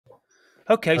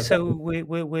Okay, Okay. so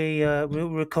we're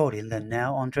recording then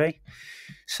now, Andre.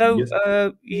 So Yes.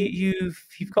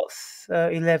 you've got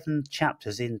 11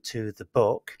 chapters into the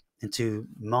book, into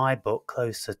my book,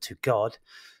 Closer to God.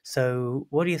 So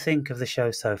what do you think of the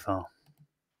show so far?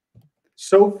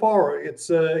 So far,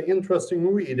 it's an interesting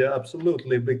read,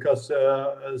 absolutely, because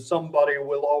somebody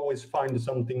will always find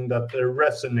something that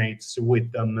resonates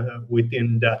with them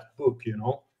within that book, you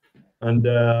know. And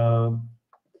uh,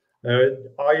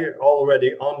 I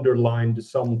already underlined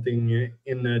something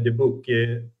in the book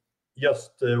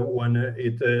just when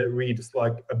it reads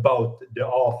like about the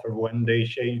author when they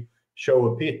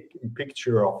show a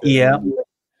picture of Yeah, him.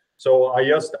 So I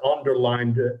just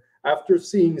underlined after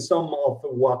seeing some of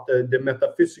what the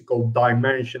metaphysical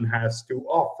dimension has to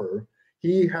offer,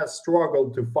 he has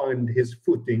struggled to find his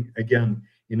footing again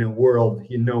in a world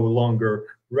he no longer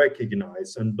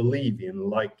recognizes and believe in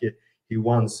like he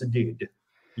once did.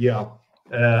 Yeah,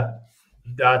 uh,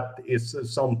 that is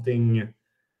something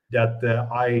that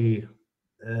I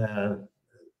uh,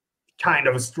 kind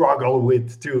of struggle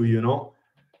with too, you know.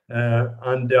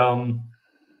 And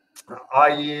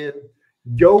I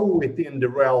go within the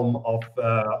realm of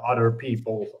other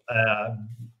people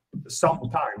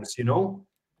sometimes, you know.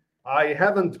 I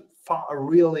haven't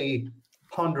really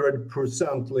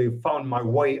 100%ly found my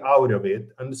way out of it.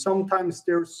 And sometimes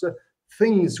there's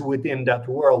things within that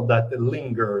world that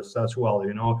lingers as well,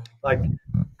 you know, like,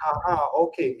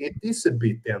 okay, it is a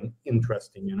bit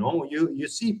interesting, you know. You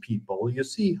see people, you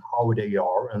see how they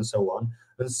are, and so on.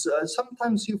 And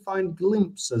sometimes you find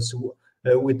glimpses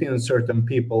within certain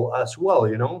people as well,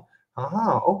 you know.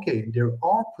 Okay, there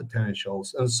are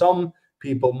potentials, and some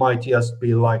people might just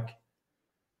be like,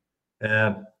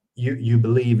 uh, you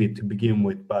believe it to begin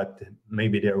with, but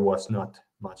maybe there was not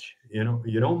much,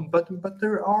 but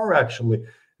there are actually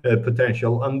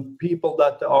potential and people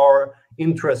that are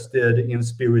interested in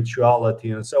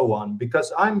spirituality and so on,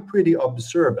 because I'm pretty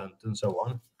observant and so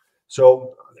on.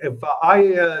 So if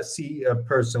I see a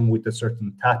person with a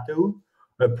certain tattoo,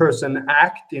 a person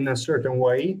act in a certain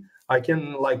way, I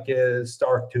can like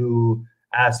start to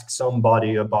ask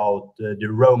somebody about the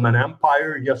Roman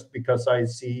Empire just because I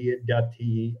see that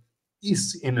he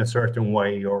is in a certain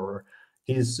way, or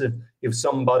he's if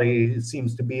somebody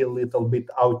seems to be a little bit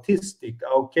autistic,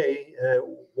 okay,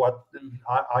 what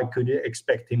I could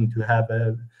expect him to have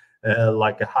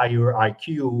like a higher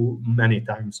IQ many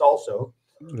times also.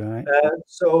 right.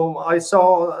 So I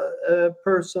saw a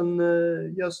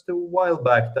person just a while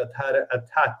back that had a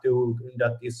tattoo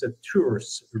that is a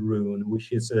Tours rune,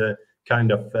 which is a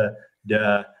kind of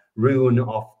the rune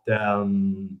of the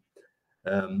um,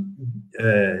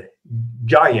 uh,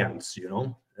 giants. You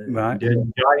know, Right.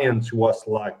 the giants was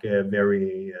like a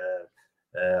very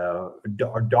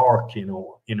dark, you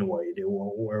know, in a way. They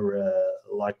were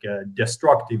like a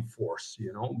destructive force,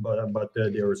 you know, but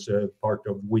there's a part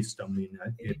of wisdom in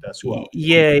it as well, you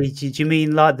know. Yeah, do you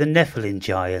mean like the Nephilim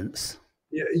giants?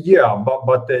 Yeah,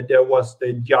 but there was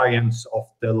the giants of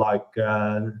the like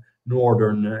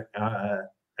northern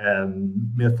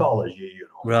mythology, you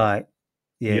know. Right.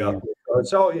 Yeah, Yeah, yeah.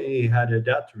 so he had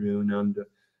that rune, and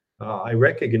I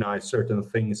recognize certain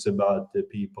things about the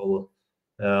people.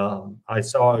 I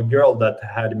saw a girl that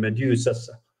had Medusa's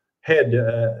head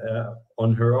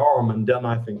on her arm, and then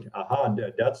I think, aha,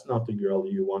 that's not the girl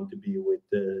you want to be with.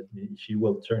 She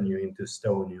will turn you into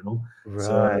stone, you know.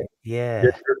 So Right. there's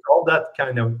Yeah. all that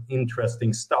kind of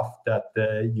interesting stuff that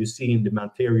you see in the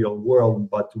material world,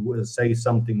 but will say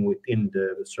something within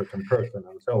the certain person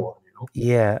and so on, you know.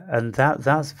 Yeah, and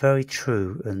that's very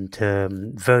true and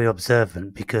very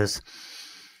observant because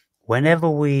whenever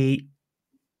we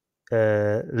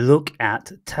look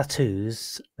at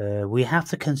tattoos, we have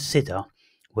to consider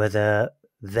whether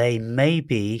they may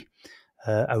be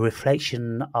a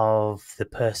reflection of the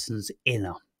person's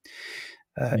inner.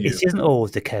 Yeah. It isn't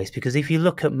always the case because if you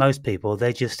look at most people,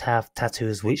 they just have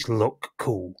tattoos which look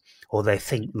cool or they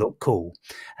think look cool,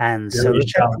 and so Very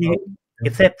shallow.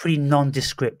 if they're pretty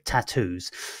nondescript tattoos,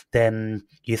 then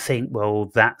you think, well,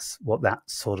 that's what that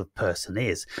sort of person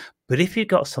is. But if you've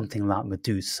got something like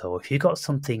Medusa, or if you've got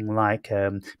something like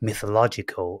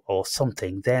mythological or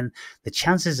something, then the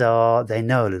chances are they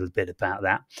know a little bit about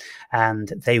that, and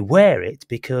they wear it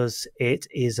because it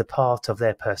is a part of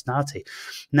their personality.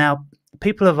 Now,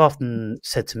 people have often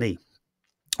said to me,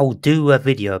 "Oh, do a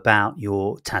video about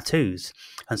your tattoos,"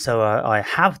 and so I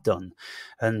have done.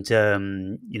 And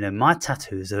my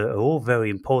tattoos are all very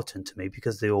important to me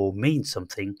because they all mean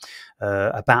something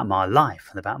about my life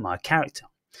and about my character.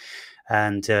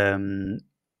 And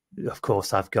of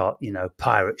course, I've got,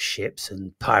 pirate ships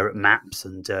and pirate maps,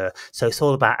 and so it's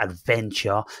all about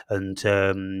adventure and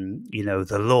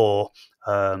the law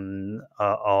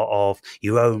of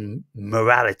your own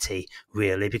morality,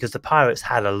 really, because the pirates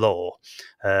had a law,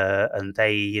 and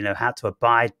they, had to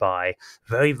abide by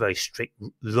very, very strict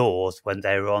laws when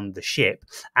they were on the ship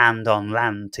and on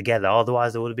land together.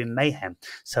 Otherwise, there would have been mayhem.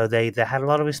 So they had a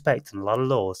lot of respect and a lot of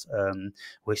laws,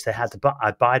 which they had to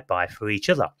abide by for each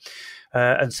other.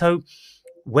 And so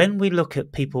when we look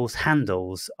at people's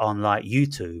handles on like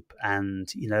YouTube,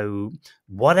 and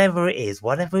whatever it is,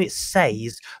 whatever it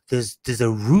says, there's a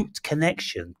root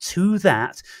connection to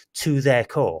that, to their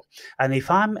core. And if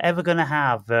I'm ever going to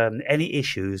have any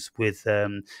issues with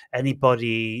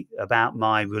anybody about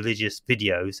my religious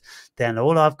videos, then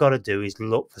all I've got to do is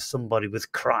look for somebody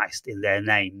with Christ in their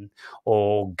name,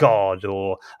 or God,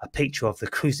 or a picture of the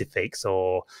crucifix,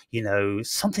 or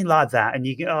something like that, and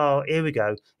you go, oh, here we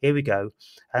go,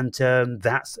 and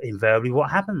that's invariably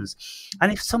what happens.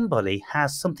 And if somebody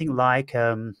has something like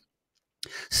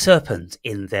serpent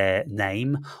in their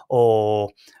name, or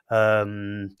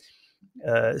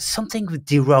something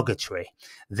derogatory,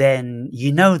 then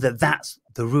you know that that's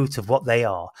the root of what they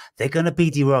are. They're going to be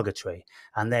derogatory.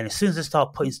 And then as soon as they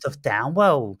start putting stuff down,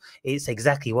 well, it's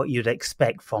exactly what you'd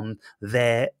expect from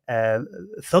their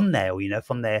thumbnail,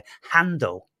 from their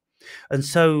handle. And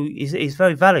so it's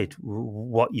very valid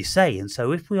what you say. And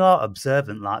so if we are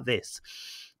observant like this,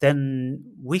 then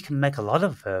we can make a lot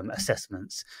of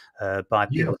assessments by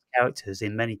people's characters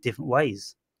in many different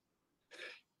ways.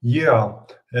 Yeah,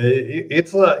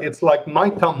 it's like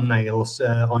my thumbnails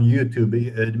on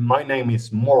YouTube. My name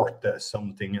is Morte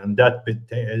something, and that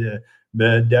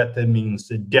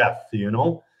means death.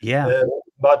 Yeah.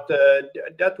 But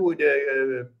that would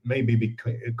maybe be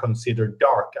considered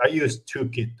dark. I just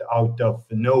took it out of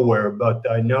nowhere, but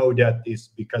I know that is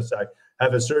because I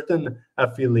have a certain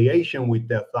affiliation with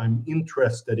death. I'm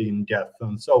interested in death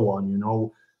and so on.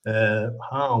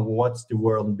 What's the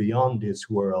world beyond this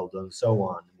world and so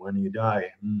on when you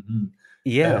die.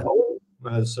 Yeah.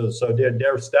 So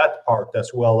there's that part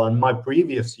as well. And my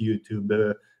previous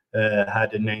YouTube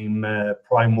had a name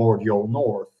Primordial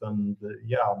North, and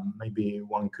maybe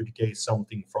one could get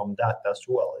something from that as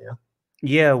well.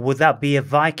 Yeah, would that be a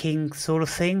Viking sort of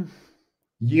thing?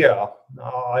 Yeah,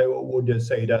 I would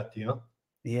say that.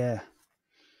 Yeah.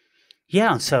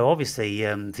 Yeah, and so obviously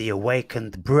the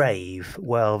awakened brave,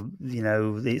 well,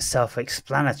 it's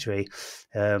self-explanatory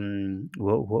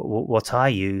what I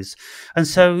use. And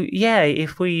so, yeah,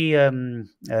 if we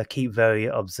keep very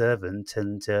observant,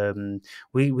 and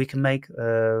we can make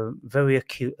very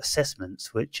acute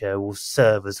assessments, which will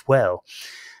serve as well.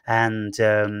 And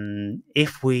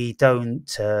if we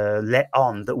don't let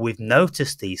on that we've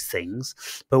noticed these things,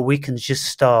 but we can just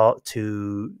start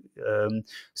to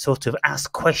sort of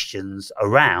ask questions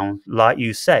around, like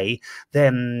you say,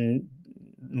 then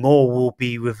more will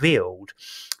be revealed.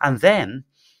 And then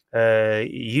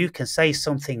you can say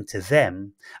something to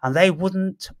them, and they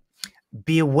wouldn't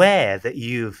be aware that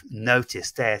you've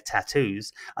noticed their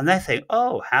tattoos, and they think,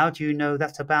 oh, how do you know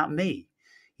that about me?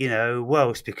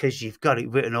 Well, it's because you've got it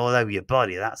written all over your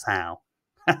body. That's how.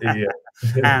 Yeah.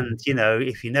 And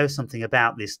if you know something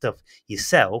about this stuff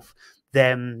yourself,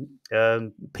 then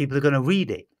people are going to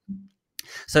read it.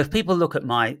 So if people look at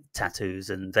my tattoos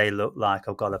and they look like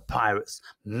I've got a pirate's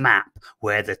map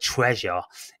where the treasure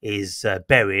is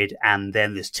buried, and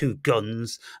then there's two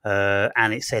guns,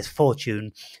 and it says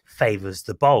fortune favors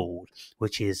the bold,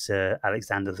 which is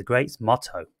Alexander the Great's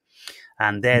motto.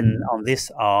 And then on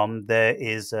this arm, there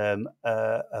is a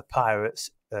pirate's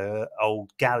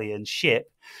old galleon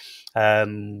ship,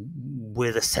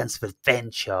 with a sense of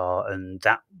adventure, and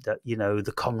that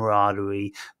the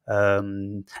camaraderie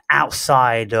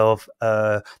outside of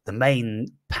the main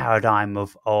paradigm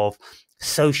of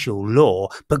social law,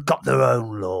 but got their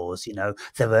own laws.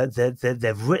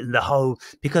 They've written the whole,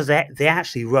 because they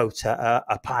actually wrote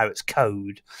a pirate's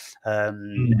code,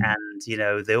 and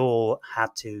they all had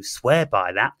to swear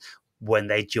by that when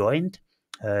they joined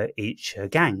each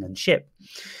gang and ship.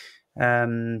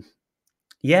 And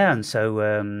so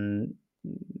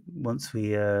once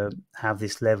we have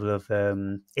this level of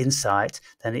insight,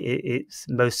 then it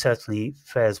most certainly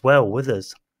fares well with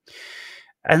us.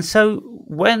 And so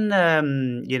when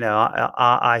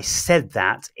I said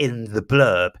that in the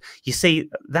blurb, you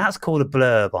see, that's called a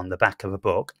blurb on the back of a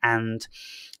book, and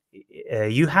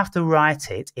you have to write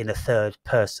it in a third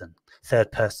person.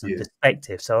 third person Yeah.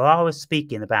 perspective. So I was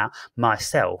speaking about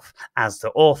myself as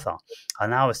the author,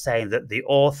 and I was saying that the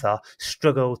author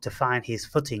struggled to find his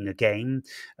footing again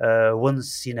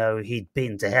once, he'd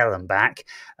been to hell and back,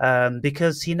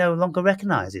 because he no longer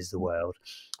recognizes the world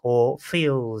or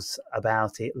feels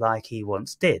about it like he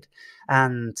once did.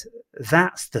 And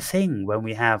that's the thing when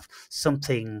we have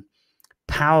something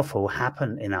powerful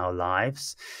happen in our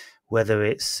lives, whether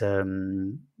it's a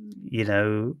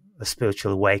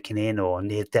spiritual awakening or a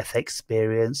near-death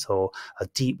experience or a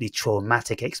deeply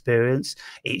traumatic experience.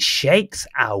 It shakes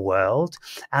our world,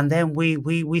 and then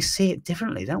we see it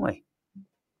differently, don't we?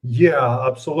 Yeah,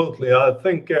 absolutely. I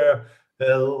think,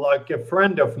 like a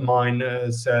friend of mine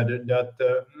said,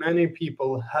 that many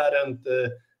people hadn't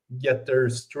get their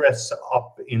stress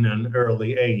up in an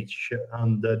early age,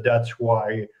 and that's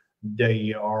why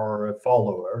they are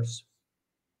followers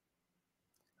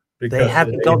They because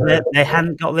hadn't they got their had, they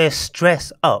hadn't got their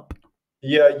stress up.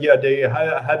 yeah, they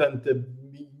hadn't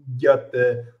get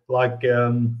like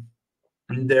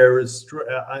their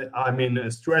I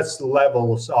mean stress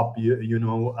levels up,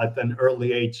 at an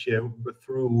early age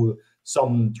through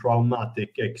some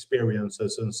traumatic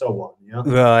experiences and so on. Yeah,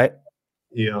 Right.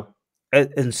 yeah.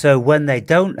 And so when they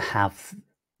don't have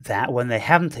that, when they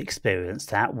haven't experienced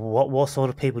that, what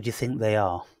sort of people do you think they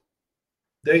are?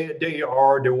 They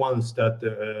are the ones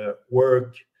that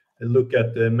work, look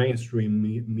at the mainstream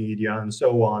media and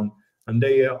so on, and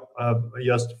they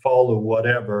just follow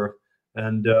whatever,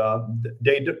 and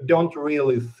they don't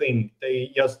really think.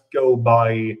 They just go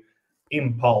by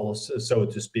impulse, so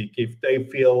to speak. If they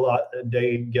feel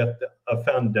they get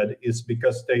offended, it's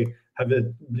because they have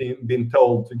been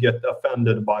told to get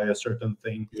offended by a certain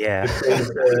thing. Yeah. If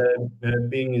they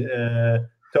being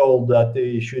told that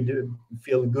they should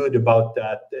feel good about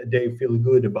that, they feel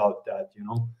good about that.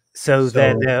 So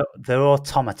they're So they're they're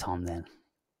automaton then.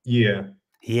 yeah.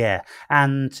 Yeah,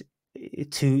 and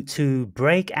to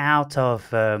break out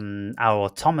of our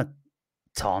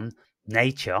automaton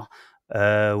nature,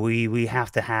 we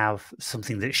have to have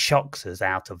something that shocks us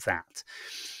out of that,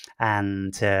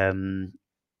 and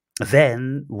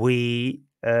then we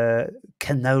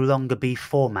can no longer be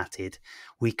formatted.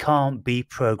 We can't be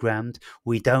programmed.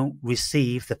 We don't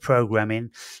receive the programming.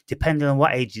 Depending on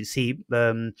what agency,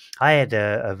 I had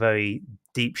a very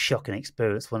deep shocking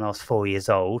experience when I was 4 years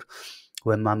old,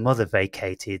 when my mother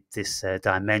vacated this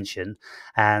dimension,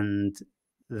 and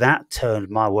that turned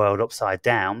my world upside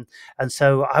down. And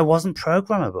so I wasn't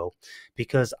programmable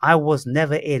because I was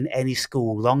never in any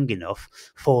school long enough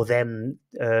for them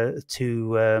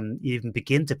to even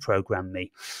begin to program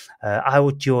me. I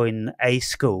would join a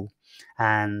school,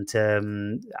 and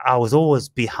I was always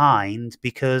behind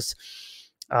because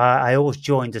I always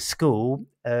joined a school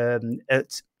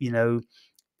at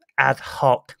ad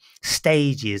hoc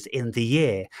stages in the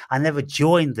year. I never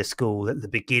joined the school at the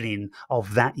beginning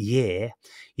of that year,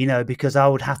 because I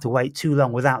would have to wait too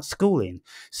long without schooling.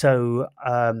 So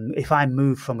if I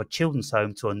moved from a children's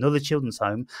home to another children's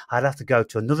home, I'd have to go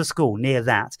to another school near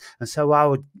that. And so I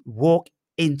would walk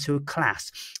into a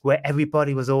class where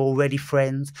everybody was already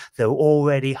friends. They were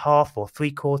already half or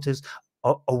three quarters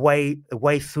away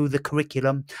through the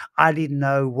curriculum. I didn't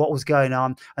know what was going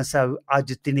on, and so I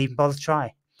just didn't even bother to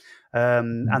try.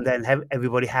 And then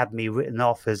everybody had me written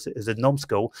off as a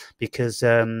numbskull because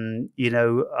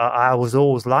I was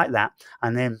always like that.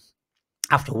 And then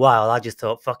after a while, I just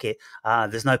thought, fuck it,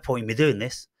 there's no point in me doing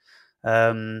this.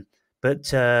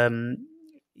 But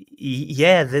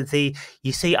yeah, the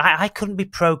you see, I couldn't be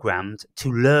programmed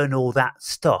to learn all that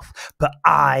stuff, but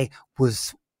I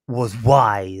was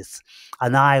wise,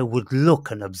 and I would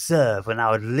look and observe and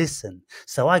I would listen.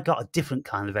 So I got a different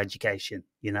kind of education.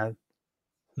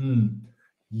 Hmm.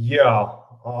 Yeah.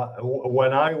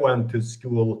 When I went to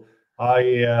school,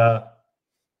 I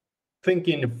think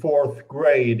in fourth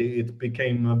grade it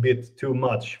became a bit too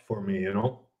much for me.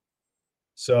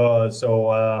 So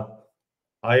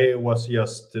I was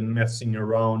just messing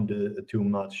around too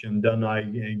much, and then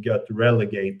I got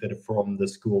relegated from the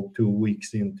school 2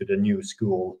 weeks into the new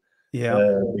school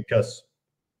Yeah. because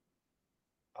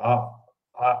I,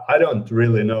 I don't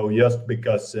really know, just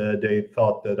because they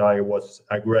thought that I was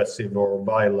aggressive or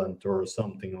violent or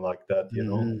something like that.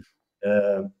 Mhm.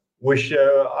 Uh, which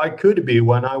I could be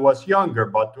when I was younger,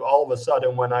 but all of a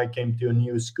sudden, when I came to a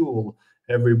new school,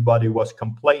 everybody was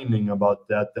complaining about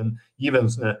that, and even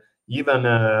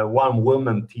one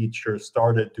woman teacher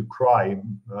started to cry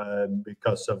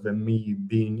because of me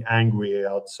being angry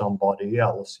at somebody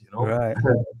else. Right.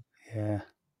 Yeah.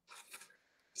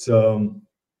 So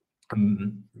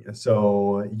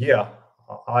so yeah,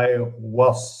 I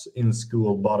was in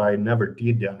school, but I never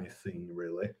did anything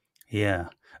really. Yeah.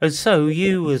 And so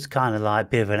you was kind of like a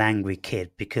bit of an angry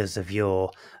kid because of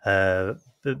your uh,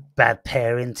 bad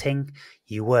parenting.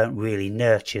 You weren't really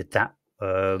nurtured that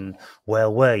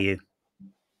well, were you?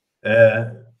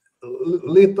 uh,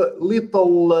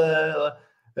 little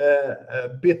a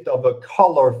bit of a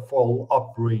colorful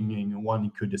upbringing,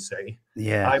 one could say.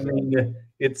 Yeah. I mean,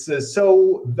 it's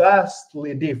so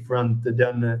vastly different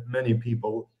than many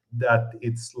people that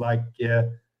it's like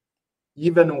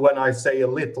even when I say a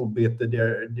little bit,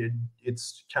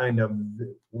 it's kind of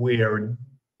weird.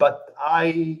 But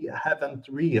I haven't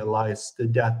realized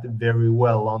that very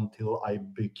well until I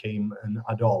became an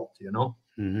adult. You know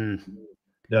Hmm.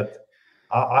 that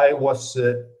I was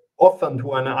often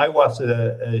when I was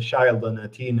a child and a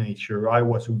teenager, I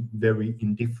was very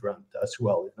indifferent as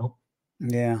well. You know.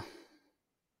 Yeah.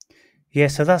 Yeah.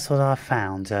 So that's what I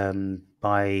found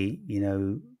by,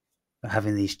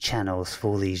 having these channels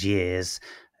for these years,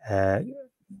 uh,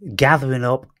 gathering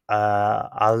up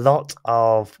a lot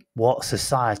of what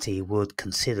society would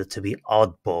consider to be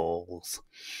oddballs,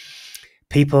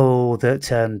 people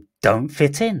that don't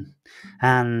fit in.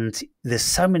 And there's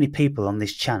so many people on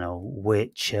this channel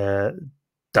which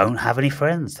don't have any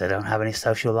friends. They don't have any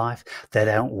social life. They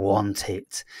don't want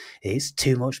it. It's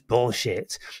too much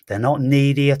bullshit. They're not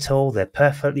needy at all. They're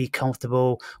perfectly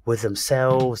comfortable with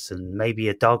themselves and maybe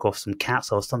a dog or some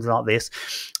cats or something like this.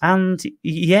 And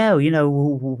yeah,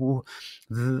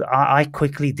 I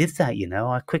quickly did that.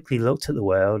 I quickly looked at the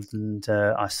world and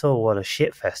I saw what a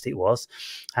shit fest it was,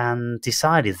 and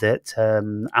decided that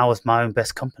I was my own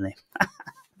best company.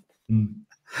 Mm.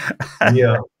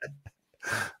 Yeah.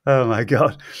 Oh my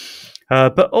god!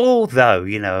 But although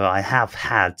I have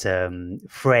had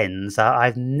friends,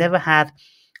 I've never had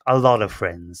a lot of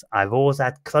friends. I've always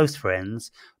had close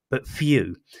friends, but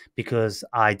few, because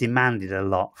I demanded a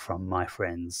lot from my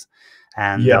friends,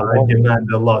 and Yeah, I demand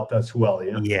a lot as well.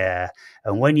 Yeah. yeah,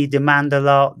 and when you demand a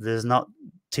lot, there's not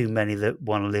too many that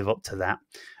want to live up to that,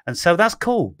 and so that's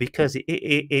cool because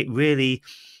it really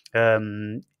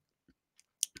um,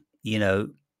 you know,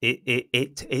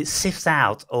 it sifts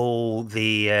out all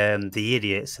the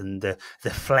idiots and the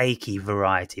flaky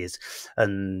varieties,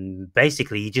 and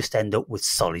basically you just end up with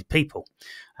solid people,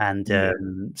 and Yeah.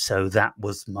 so that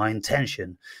was my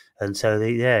intention, and so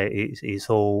it's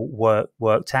all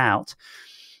worked out,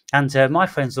 and my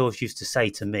friends always used to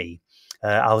say to me,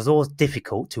 I was always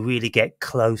difficult to really get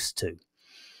close to,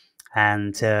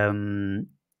 and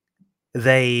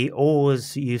they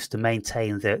always used to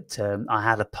maintain that I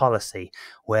had a policy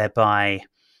whereby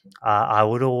I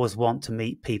would always want to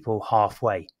meet people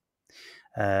halfway.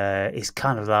 It's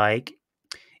kind of like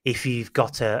if you've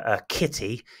got a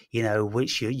kitty,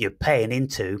 which you're paying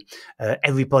into,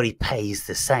 everybody pays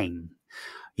the same.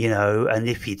 And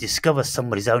if you discover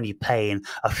somebody's only paying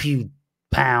a few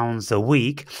pounds a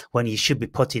week when you should be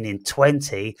putting in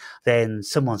 20, then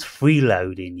someone's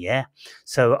freeloading. Yeah.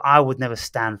 So I would never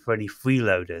stand for any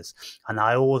freeloaders. And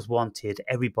I always wanted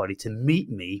everybody to meet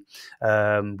me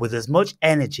with as much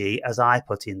energy as I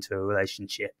put into a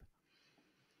relationship.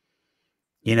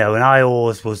 And I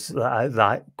always was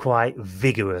like quite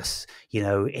vigorous,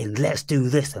 in let's do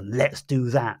this and let's do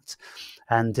that.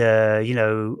 And,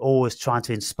 always trying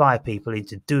to inspire people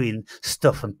into doing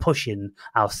stuff and pushing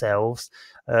ourselves,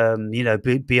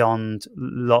 beyond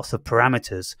lots of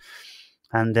parameters.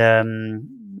 And,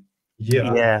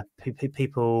 Yeah. yeah,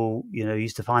 people,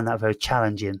 used to find that very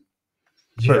challenging,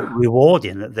 but Yeah.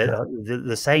 rewarding at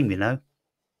the same.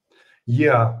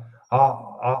 Yeah,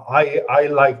 I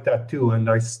like that too, and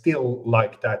I still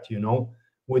like that. You know,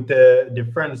 with the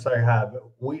friends I have,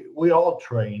 we all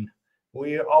train,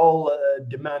 we all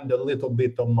demand a little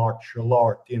bit of martial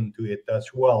art into it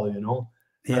as well. You know,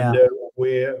 and Yeah.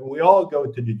 we all go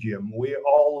to the gym. We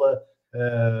all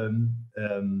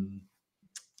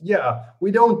yeah,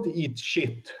 we don't eat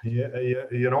shit.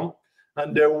 You know,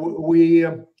 and uh,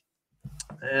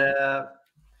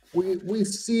 we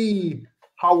see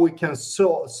how we can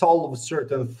solve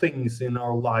certain things in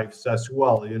our lives as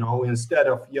well, you know, instead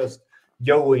of just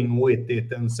going with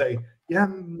it and say, yeah,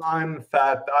 I'm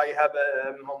fat, I have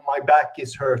my back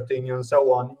is hurting and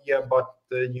so on. Yeah, but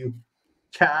you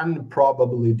can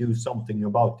probably do something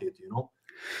about it, you know.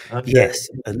 And Yes,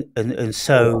 and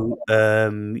so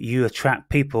you attract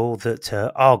people that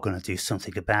are going to do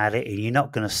something about it, and you're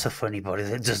not going to suffer anybody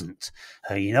that doesn't.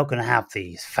 You're not going to have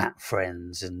these fat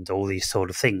friends and all these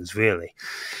sort of things, really.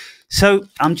 So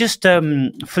I'm just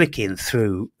flicking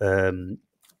through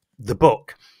the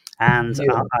book, and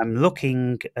yeah, I'm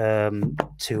looking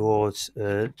towards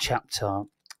chapter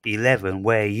 11,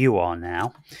 where you are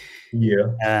now,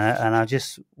 yeah, and I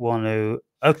just want to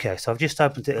Okay, so I've just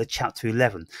opened it at chapter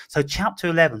 11. So chapter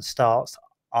 11 starts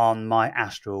on my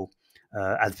astral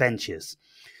adventures.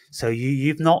 So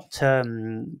you've not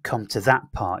come to that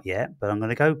part yet, but I'm going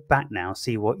to go back now,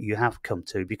 see what you have come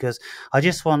to, because I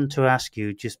just want to ask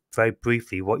you just very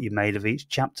briefly what you made of each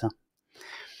chapter.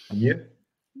 Yeah.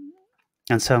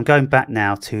 And so I'm going back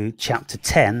now to chapter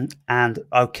 10, and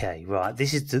okay, right,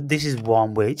 this is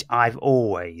one which I've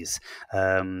always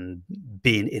been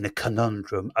in a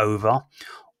conundrum over.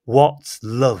 What's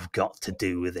love got to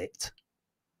do with it?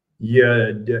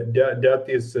 Yeah, that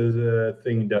is a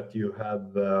thing that you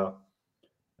have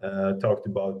talked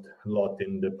about a lot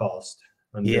in the past,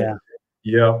 and Yeah,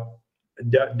 yeah,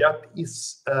 that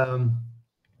is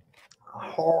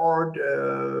hard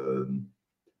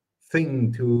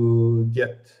thing to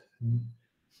get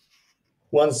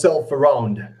oneself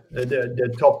around.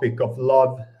 The topic of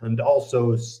love and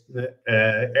also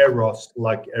eros,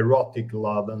 like erotic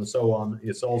love and so on,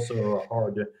 is also a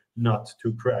hard nut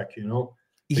to crack,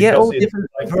 yeah, because all it's different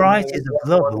like varieties of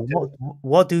love. one, And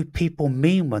what do people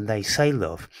mean when they say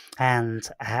love? And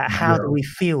how do yeah, we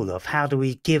feel love? How do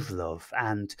we give love?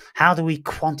 And how do we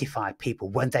quantify people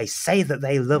when they say that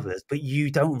they love us, but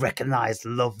you don't recognize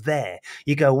love there?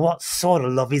 You go, what sort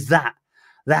of love is that?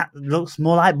 That looks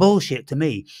more like bullshit to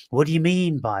me. What do you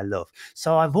mean by love?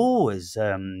 So I've always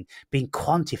been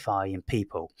quantifying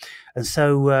people, and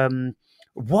so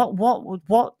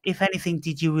what, if anything,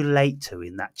 did you relate to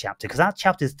in that chapter? Because that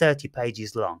chapter is 30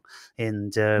 pages long,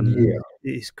 and yeah.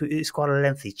 it's quite a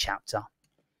lengthy chapter.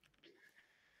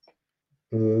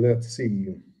 Let's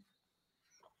see.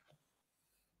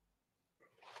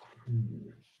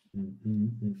 Mm, mm, mm,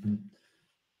 mm, mm.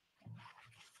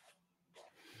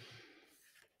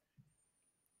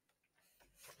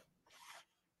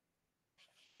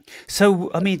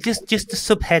 So I mean, just the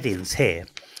subheadings here.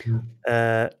 Mm.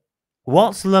 Uh,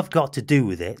 what's love got to do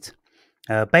with it?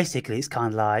 Basically, it's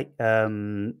kind of like,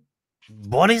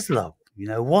 what is love? You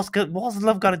know, what's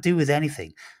love got to do with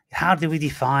anything? How do we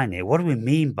define it? What do we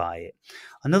mean by it?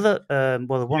 Another,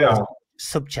 well, one of the Yeah,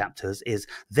 subchapters is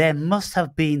there must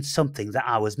have been something that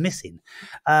I was missing.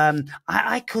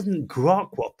 I couldn't grok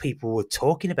what people were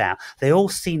talking about. They all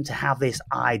seemed to have this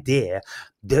idea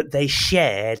that they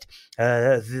shared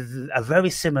a very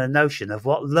similar notion of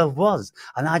what love was,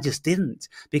 and I just didn't,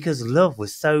 because love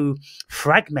was so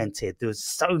fragmented. There was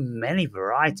so many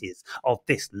varieties of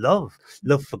this love.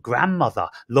 Love for grandmother,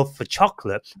 love for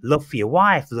chocolate, love for your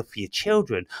wife, love for your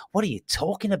children. What are you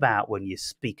talking about when you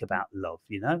speak about love,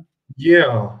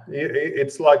 yeah.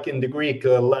 It's like in the Greek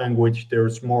language,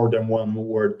 there's more than one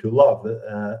word to love,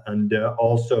 and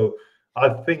also, I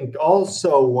think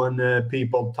also when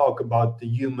people talk about the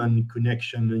human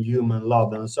connection and human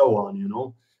love and so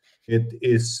on, it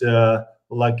is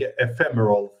like an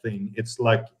ephemeral thing. It's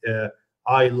like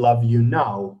I love you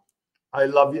now. I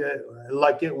love you.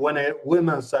 Like when a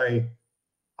women say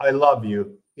I love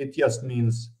you, it just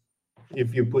means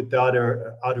if you put the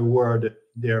other word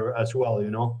there as well,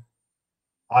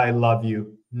 I love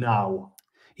you now.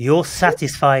 You're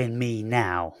satisfying me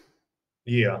now.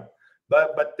 Yeah,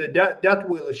 but that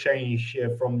will change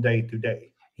from day to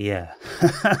day. Yeah.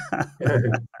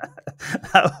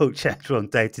 That will change from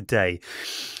day to day.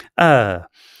 Uh,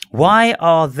 why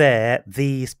are there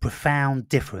these profound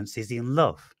differences in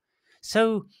love?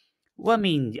 So, well, I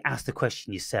mean, ask the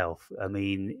question yourself. I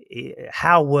mean,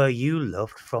 how were you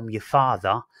loved from your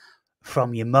father,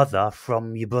 from your mother,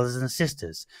 from your brothers and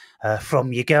sisters,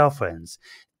 from your girlfriends?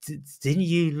 Didn't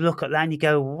you look at that and you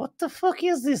go, "What the fuck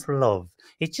is this love?"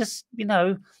 It just,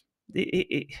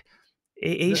 it,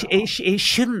 it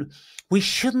shouldn't. We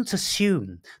shouldn't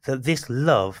assume that this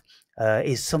love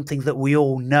is something that we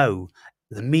all know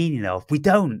the meaning of. We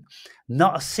don't.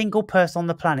 Not a single person on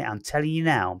the planet, I'm telling you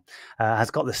now,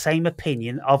 has got the same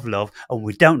opinion of love, and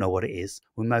we don't know what it is.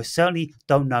 We most certainly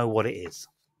don't know what it is.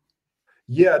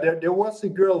 Yeah, there was a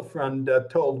girlfriend that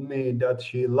told me that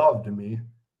she loved me.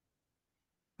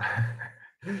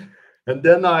 And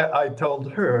then I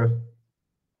told her,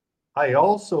 I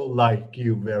also like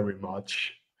you very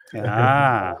much.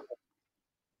 Ah,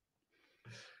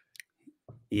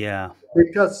 yeah.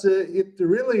 Because it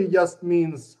really just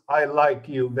means I like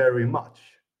you very much.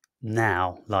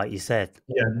 Now, like you said,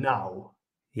 Yeah, now.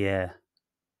 yeah.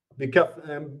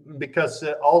 Because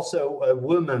also a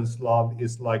woman's love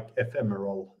is like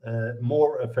ephemeral,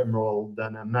 more ephemeral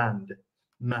than a man,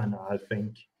 I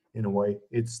think, in a way.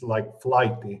 It's like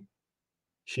flighty.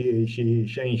 She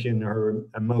changing her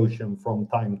emotion from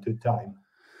time to time.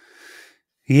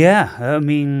 Yeah, I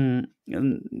mean,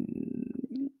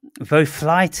 very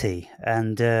flighty,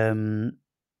 and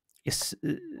it's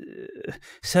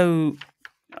so.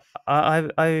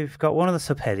 I've got one of the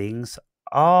subheadings: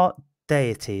 Are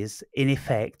deities, in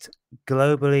effect,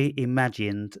 globally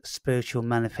imagined spiritual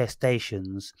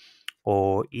manifestations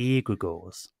or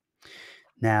egregores?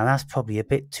 Now, that's probably a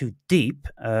bit too deep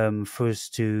for us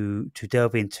to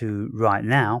delve into right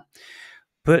now.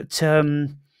 But At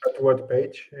what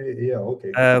page? Yeah,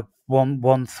 okay.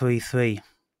 133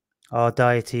 are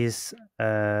deities,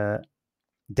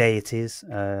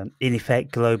 in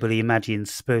effect, globally imagined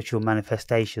spiritual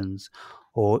manifestations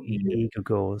or Yeah.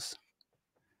 egregores.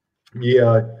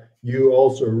 Yeah, you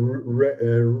also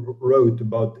wrote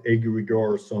about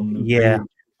egregores on Yeah, page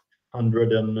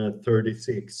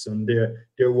 136, and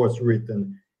there was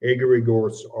written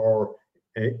egregores are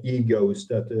egos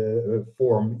that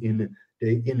form in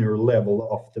the inner level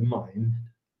of the mind.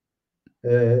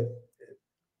 Uh,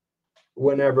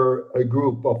 Whenever a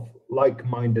group of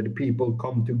like-minded people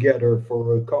come together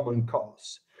for a common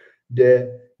cause,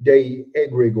 they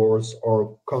egregores are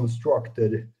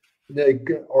constructed. They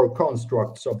are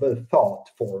constructs of thought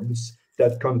forms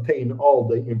that contain all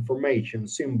the information,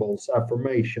 symbols,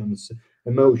 affirmations,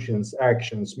 emotions,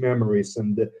 actions, memories,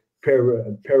 and the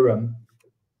paraman,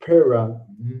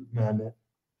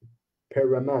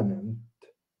 permanent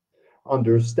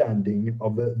understanding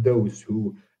of those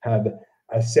who have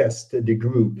assessed the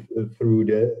group through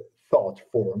the thought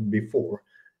form before.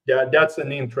 That's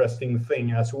an interesting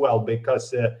thing as well,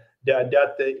 because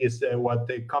that is what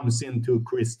comes into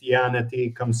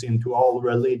Christianity, comes into all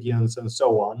religions, and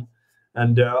so on.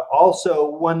 And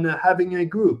also, when having a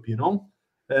group,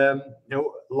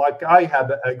 like I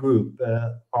have a group,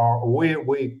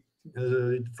 we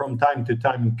from time to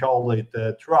time call it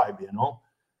a tribe,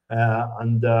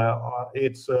 and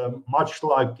it's much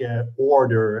like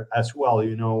order as well,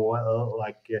 uh,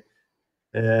 like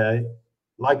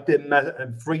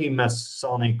the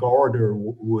Freemasonic order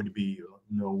would be.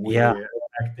 yeah, We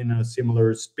act in a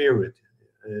similar spirit,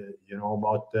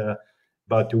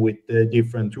 but with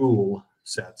different rule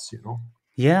sets.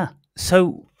 yeah.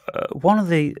 So, one of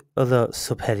the other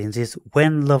subheadings is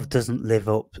when love doesn't live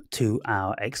up to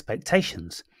our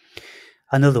expectations.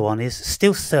 Another one is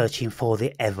still searching for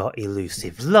the ever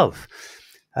elusive love.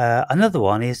 Another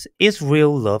one is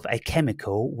real love a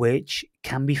chemical which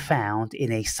can be found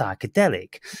in a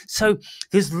psychedelic? So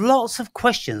there's lots of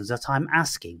questions that I'm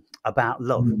asking about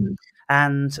love. Mm.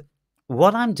 And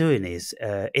what I'm doing is,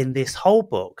 in this whole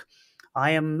book,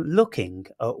 I am looking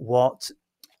at what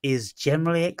is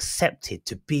generally accepted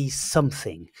to be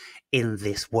something in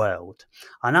this world.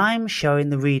 And I'm showing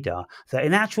the reader that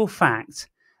in actual fact,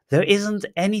 there isn't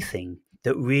anything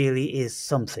that really is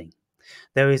something.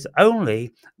 There is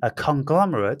only a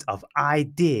conglomerate of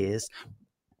ideas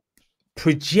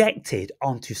projected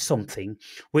onto something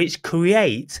which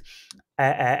create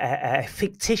a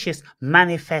fictitious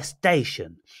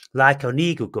manifestation like an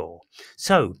egregore.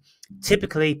 So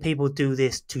typically people do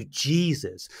this to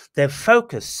Jesus. They've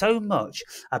focused so much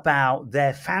about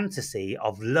their fantasy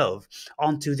of love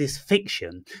onto this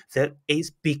fiction that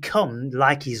it's become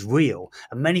like he's real.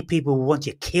 And many people want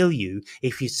to kill you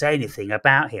if you say anything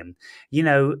about him.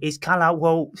 It's kind of like,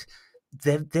 well,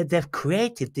 they've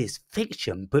created this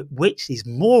fiction, but which is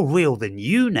more real than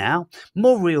you now,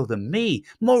 more real than me,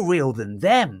 more real than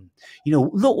them.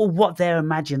 Look at what their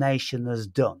imagination has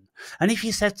done. And if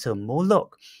you said to them, well,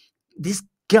 look, this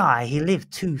guy, he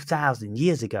lived 2,000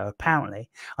 years ago, apparently,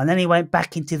 and then he went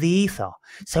back into the ether.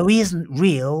 So he isn't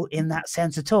real in that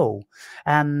sense at all.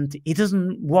 And he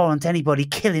doesn't warrant anybody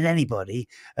killing anybody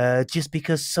just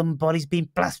because somebody's been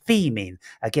blaspheming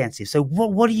against him. So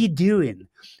what are you doing?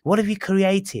 What have you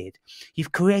created?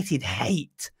 You've created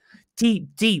hate,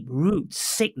 deep, deep root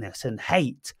sickness and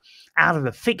hate out of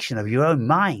a fiction of your own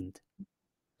mind.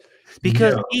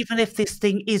 Because Yeah. even if this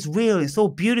thing is real, it's all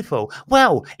beautiful,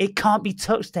 well, it can't be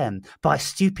touched then by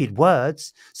stupid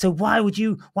words. So why would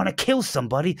you want to kill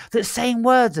somebody that's saying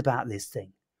words about this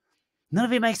thing? None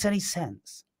of it makes any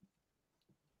sense.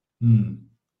 Mm.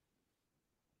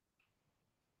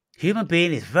 Human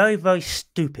being is very, very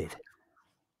stupid.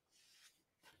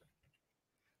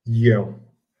 Yeah.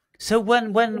 So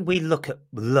when we look at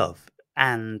love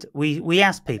and we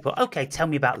ask people, okay, tell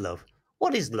me about love.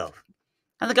 What is love?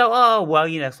 And they go, oh, well,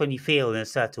 it's when you feel in a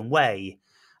certain way.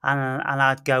 And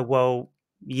I'd go, well,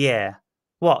 yeah.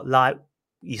 What, like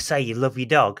you say you love your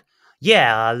dog?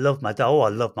 Yeah, I love my dog. Oh, I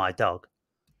love my dog.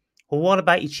 Well, what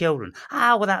about your children?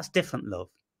 Ah, well, that's different love.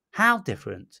 How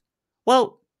different?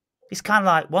 Well, it's kind of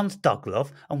like one's dog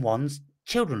love and one's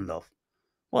children love.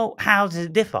 Well, how does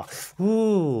it differ?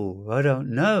 Ooh, I don't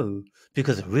know,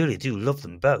 because I really do love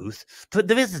them both, but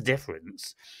there is a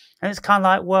difference. And it's kind of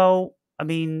like, well, I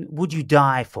mean, would you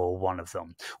die for one of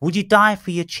them? Would you die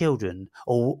for your children,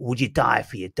 or would you die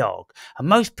for your dog? And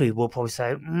most people will probably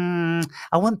say,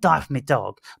 I wouldn't die for my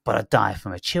dog, but I'd die for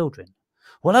my children.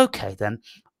 Well, okay then.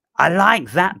 I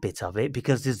like that bit of it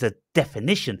because there's a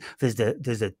definition. There's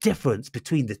a difference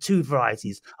between the two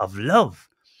varieties of love.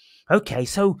 Okay,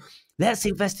 so let's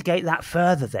investigate that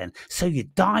further then. So you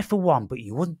die for one, but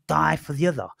you wouldn't die for the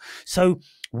other. So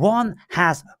one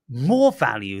has more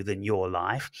value than your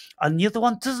life, and the other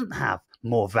one doesn't have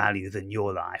more value than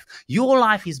your life. Your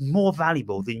life is more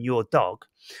valuable than your dog,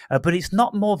 but it's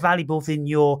not more valuable than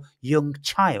your young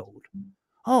child.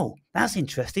 Oh, that's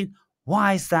interesting.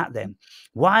 Why is that then?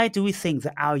 Why do we think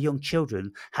that our young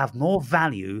children have more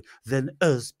value than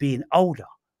us being older?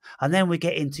 And then we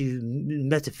get into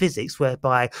metaphysics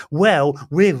whereby, well,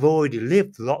 we've already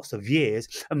lived lots of years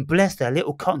and bless their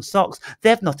little cotton socks,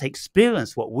 they've not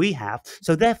experienced what we have.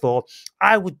 So therefore,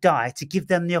 I would die to give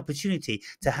them the opportunity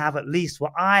to have at least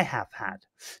what I have had.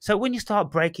 So when you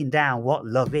start breaking down what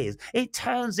love is, it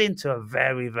turns into a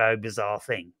very, very bizarre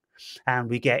thing. And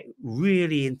we get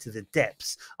really into the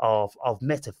depths of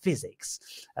metaphysics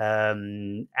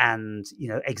and,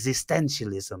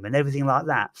 existentialism and everything like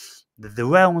that. The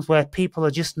realms where people are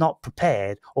just not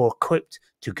prepared or equipped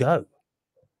to go.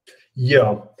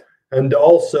 Yeah. And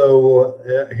also,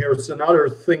 here's another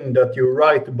thing that you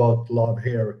write about love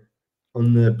here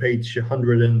on page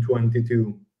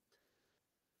 122.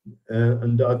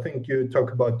 And I think you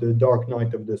talk about the dark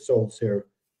night of the souls here.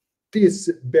 It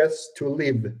is best to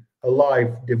live a life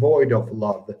devoid of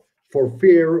love, for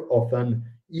fear of an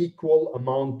equal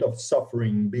amount of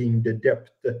suffering being the debt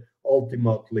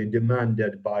ultimately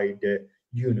demanded by the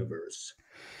universe.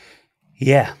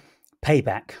 Yeah,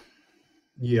 payback.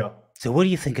 Yeah. So what do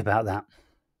you think about that?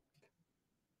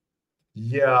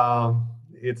 Yeah,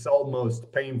 it's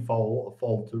almost painful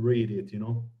to read it, you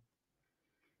know.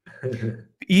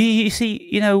 You see,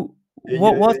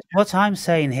 Yeah, what I'm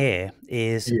saying here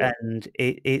is, yeah, and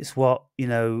it's what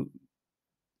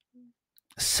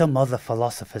some other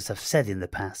philosophers have said in the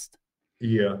past.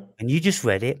 yeah, And you just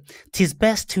read it. 'Tis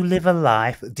best to live a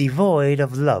life devoid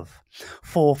of love,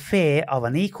 for fear of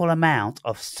an equal amount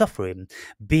of suffering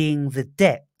being the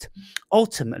debt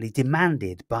ultimately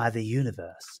demanded by the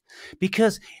universe.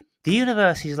 Because the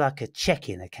universe is like a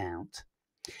checking account,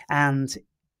 and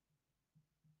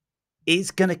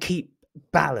it's going to keep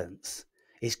balance.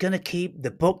 It's going to keep the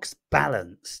books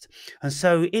balanced. And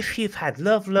so if you've had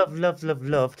love, love, love, love,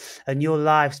 love, and your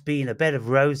life's been a bed of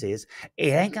roses,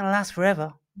 it ain't going to last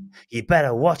forever. You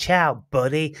better watch out,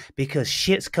 buddy, because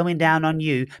shit's coming down on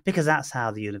you, because that's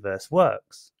how the universe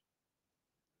works.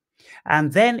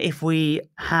 And then if we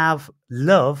have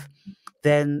love,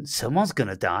 then someone's going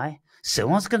to die.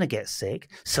 Someone's going to get sick.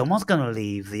 Someone's going to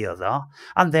leave the other.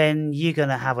 And then you're going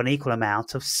to have an equal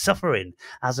amount of suffering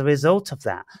as a result of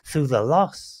that through the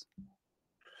loss.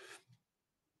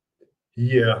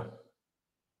 yeah.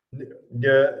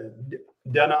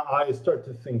 Then I start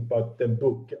to think about the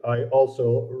book I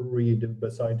also read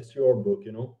besides your book,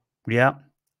 you know, Yeah.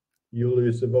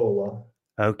 Julius Evola.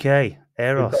 Okay. He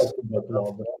Eros. talks about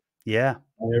love, Yeah.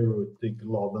 erotic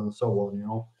love, and so on, you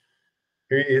know.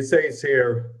 He says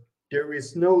here, there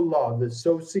is no love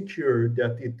so secure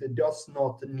that it does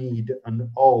not need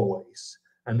an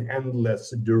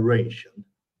endless duration.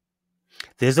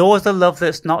 There's always a love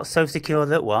that's not so secure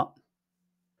that what?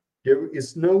 There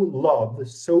is no love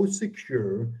so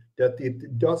secure that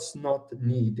it does not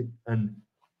need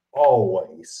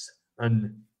always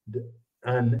an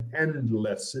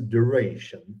endless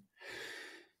duration.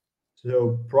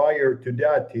 So prior to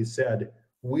that, he said,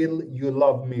 will you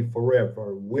love me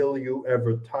forever? Will you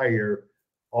ever tire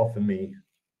of me?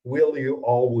 Will you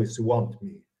always want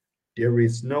me? There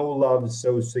is no love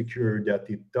so secure that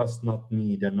it does not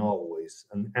need an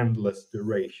endless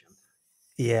duration.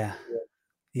 Yeah.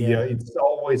 Yeah, Yeah. it's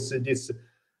always this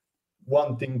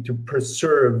wanting to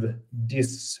preserve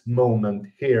this moment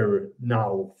here,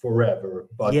 now, forever,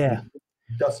 but Yeah.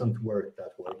 it doesn't work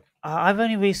that way. I've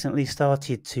only recently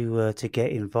started to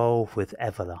get involved with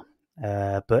Evola,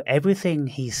 but everything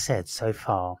he said so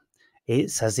far,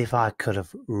 it's as if I could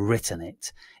have written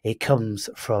it. It comes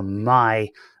from my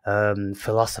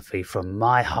philosophy, from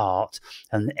my heart,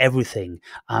 and everything.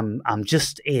 I'm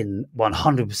just in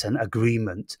 100%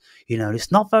 agreement.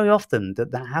 It's not very often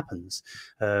that happens.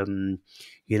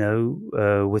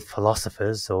 With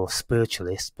philosophers or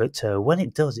spiritualists, but when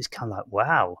it does, it's kind of like,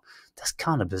 wow, that's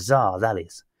kind of bizarre. That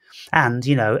is. And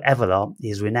Evola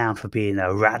is renowned for being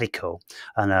a radical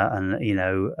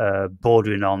and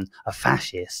bordering on a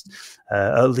fascist,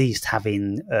 at least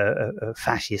having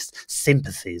fascist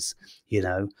sympathies.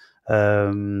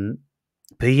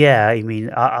 But yeah, I mean,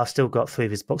 I've still got 3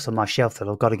 of his books on my shelf that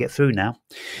I've got to get through now.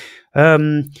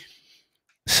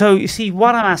 So you see,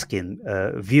 what I'm asking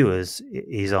viewers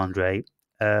is, Andree,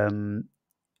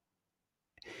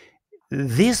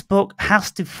 this book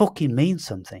has to fucking mean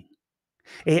something.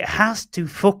 It has to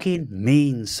fucking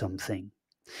mean something.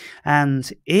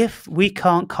 And if we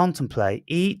can't contemplate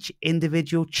each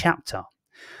individual chapter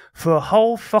for a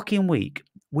whole fucking week,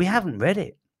 we haven't read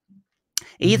it.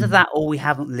 Either that or we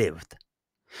haven't lived.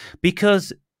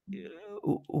 Because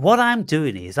what I'm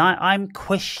doing is I'm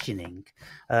questioning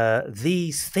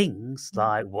these things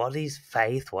like what is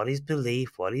faith, what is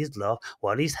belief, what is love,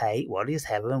 what is hate, what is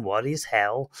heaven, what is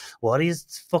hell, what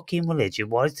is fucking religion,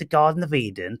 what is the Garden of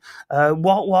Eden,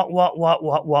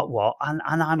 what,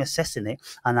 and I'm assessing it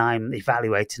and I'm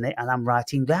evaluating it and I'm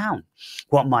writing down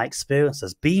what my experience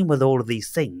has been with all of these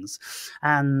things.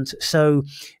 And so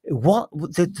what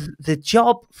the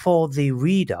job for the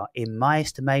reader, in my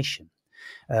estimation,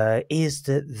 is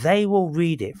that they will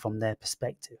read it from their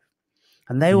perspective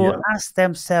and they will ask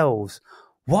themselves,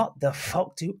 what the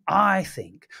fuck do I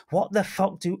think? What the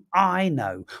fuck do I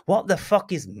know? What the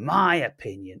fuck is my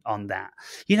opinion on that?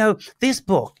 You know, this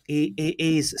book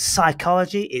is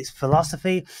psychology, it's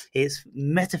philosophy, it's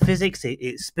metaphysics,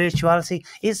 it's spirituality,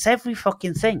 it's every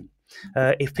fucking thing.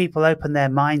 If people open their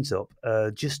minds up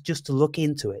just to look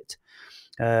into it.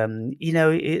 You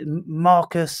know,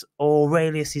 Marcus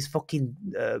Aurelius's fucking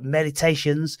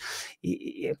meditations.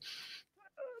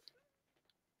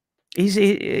 He's,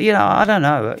 you know, I don't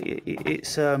know.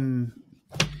 It's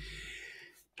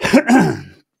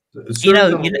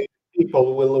certainly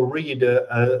people will read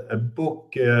a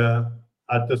book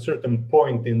at a certain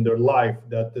point in their life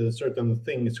that certain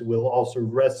things will also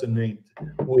resonate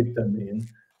with them in.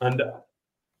 And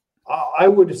I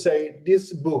would say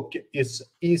this book is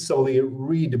easily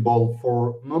readable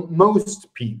for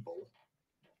most people.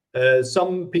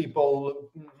 Some people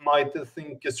might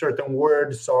think certain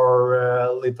words are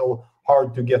a little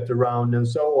hard to get around and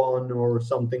so on, or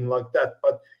something like that.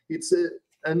 But it's a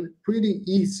pretty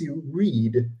easy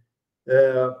read,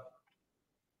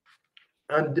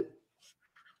 and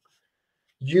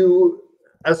you,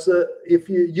 if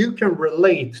you can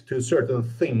relate to certain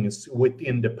things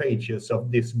within the pages of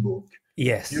this book.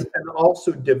 yes, You can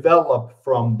also develop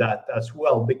from that as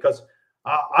well, because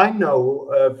I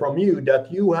know from you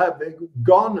that you have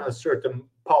gone a certain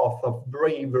path of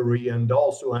bravery and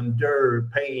also endure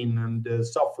pain and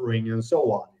suffering and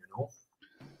so on, you know.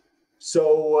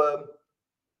 So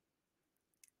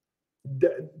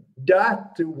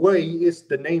that way is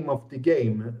the name of the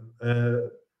game,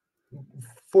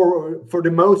 for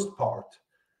the most part.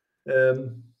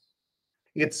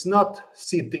 It's not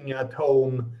sitting at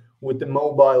home with the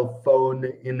mobile phone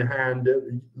in hand,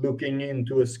 looking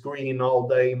into a screen all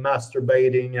day,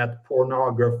 masturbating at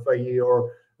pornography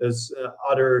or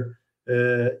other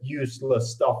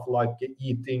useless stuff like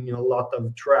eating a lot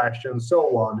of trash and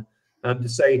so on, and to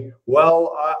say,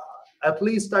 well, at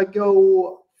least I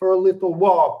go for a little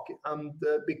walk, and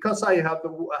because I have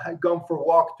gone for a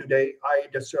walk today, I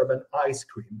deserve an ice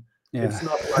cream. yeah. It's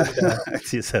not like that.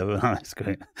 It's that's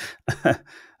great.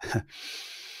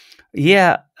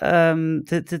 Yeah,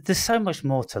 there's so much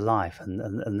more to life,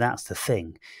 and that's the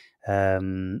thing.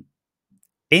 In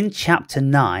chapter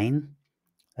 9,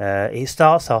 it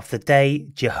starts off the day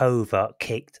Jehovah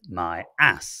kicked my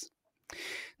ass.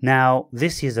 Now,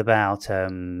 this is about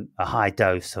a high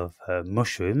dose of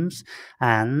mushrooms,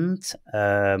 and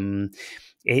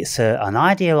it's an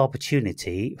ideal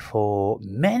opportunity for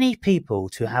many people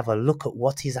to have a look at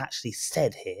what is actually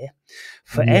said here.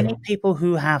 For any people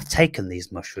who have taken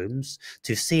these mushrooms,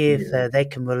 to see if they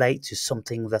can relate to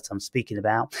something that I'm speaking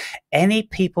about. Any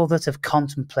people that have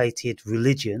contemplated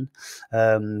religion,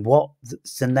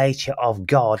 what's the nature of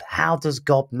God? How does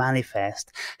God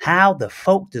manifest? How the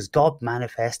fuck does God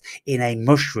manifest in a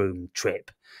mushroom trip?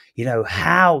 You know,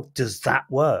 how does that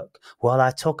work? Well,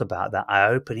 I talk about that. I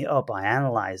open it up. I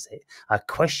analyze it. I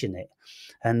question it.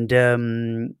 And,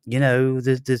 you know,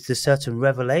 there's certain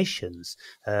revelations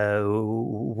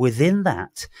within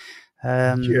that.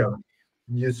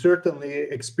 You certainly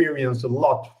experience a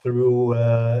lot through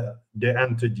the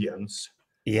entheogens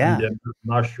and the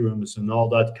mushrooms and all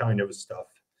that kind of stuff.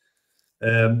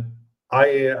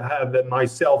 I have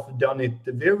myself done it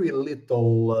very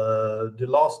little. The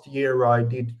last year I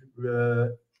did,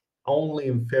 only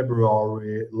in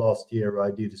February last year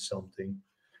I did something.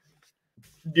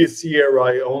 This year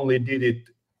I only did it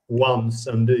once,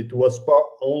 and it was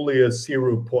only a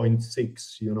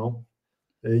 0.6, you know,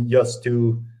 just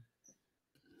to.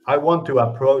 I want to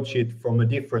approach it from a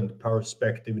different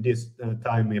perspective this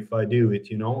time if I do it,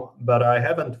 but I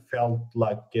haven't felt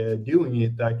like doing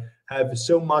it. I have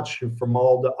so much from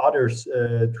all the other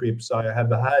trips I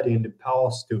have had in the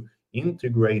past to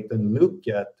integrate and look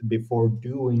at before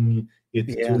doing it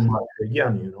too Yeah. much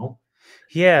again.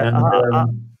 Yeah. And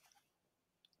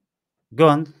Go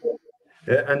on.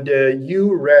 you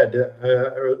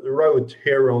wrote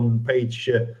here on page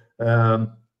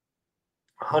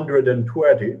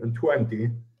 120,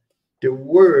 the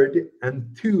word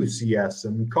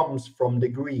enthusiasm comes from the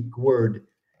Greek word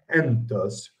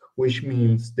enthos, which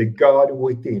means the God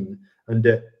within. And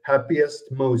the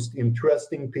happiest, most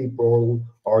interesting people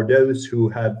are those who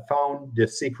have found the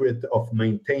secret of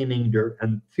maintaining their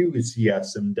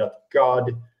enthusiasm, that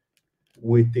God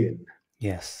within.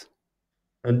 Yes.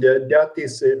 And that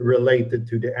is related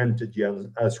to the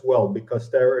antigens as well,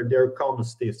 because there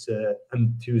comes this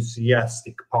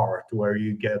enthusiastic part where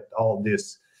you get all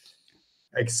this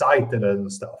excited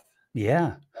and stuff.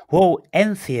 Yeah. Well,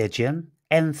 enthusiasm,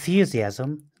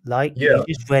 like Yeah,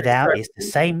 you just read out, is the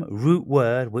exactly. same root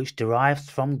word which derives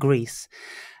from Greece.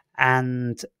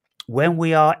 And when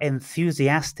we are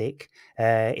enthusiastic,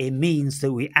 it means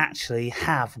that we actually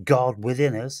have God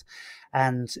within us.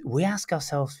 And we ask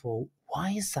ourselves, well,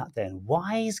 why is that then?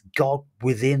 Why is God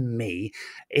within me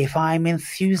if I'm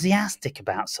enthusiastic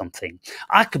about something?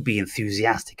 I could be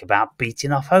enthusiastic about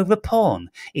beating off over porn.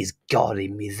 Is God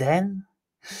in me then?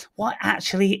 What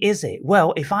actually is it?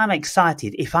 Well, if I'm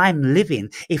excited, if I'm living,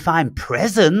 if I'm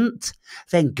present,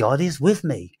 then God is with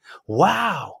me.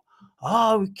 Wow.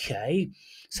 Okay.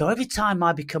 So every time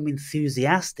I become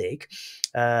enthusiastic,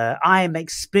 I am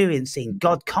experiencing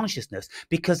God consciousness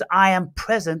because I am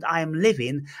present, I am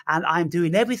living, and I'm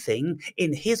doing everything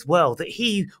in His world that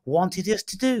He wanted us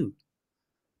to do.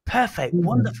 Perfect. Hmm.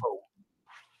 Wonderful.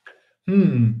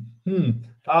 Hmm. Hmm.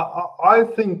 I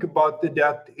think about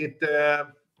that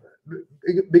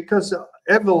because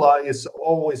Evela is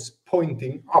always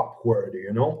pointing upward.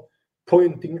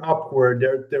 Pointing upward.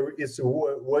 There is a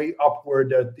way upward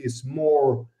that is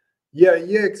more. Yeah,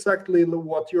 yeah, exactly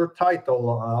what your title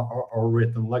are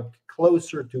written, like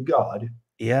closer to God.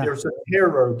 Yeah. There's a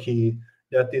hierarchy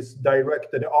that is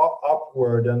directed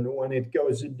upward, and when it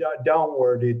goes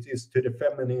downward, it is to the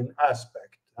feminine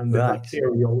aspect and the Right.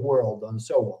 material world and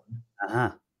so on.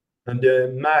 Uh-huh. And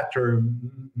the matter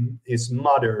is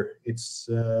mother, it's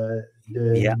the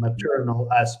Yeah.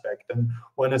 maternal aspect. And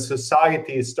when a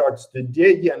society starts to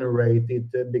degenerate,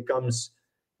 it becomes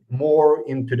more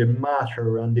into the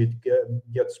matter, and it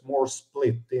gets more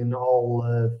split in all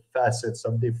facets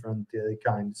of different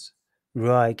kinds.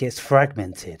 Right. Gets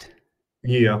fragmented.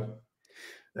 Yeah.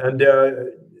 And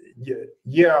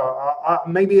yeah,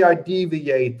 maybe I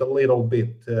deviate a little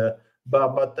bit,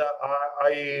 but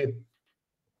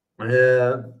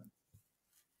uh,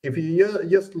 if you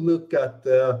just look at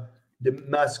the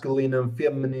masculine and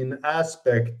feminine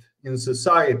aspect in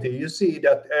society, you see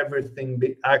that everything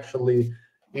actually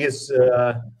is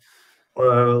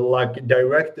like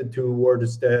directed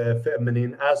towards the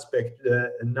feminine aspect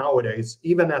nowadays.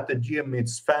 Even at the gym,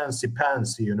 it's fancy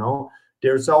pantsy.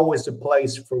 There's always a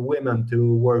place for women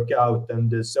to work out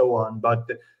and so on, but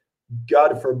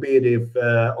God forbid if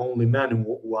only men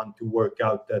want to work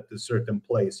out at a certain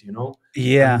place. And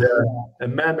Yeah.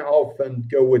 men often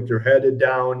go with their head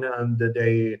down, and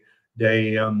they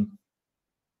they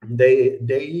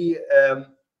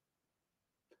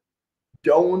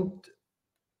don't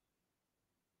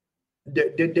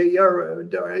they are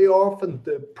often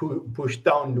pushed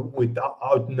down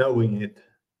without knowing it,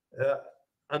 uh,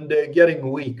 and they're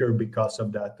getting weaker because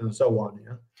of that and so on.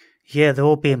 Yeah. Yeah, they're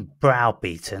all being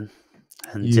browbeaten,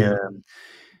 and Yeah.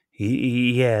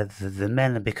 yeah, the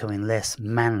men are becoming less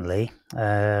manly,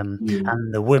 Yeah.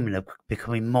 and the women are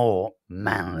becoming more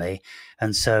manly,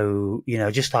 and so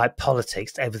just like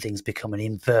politics, everything's becoming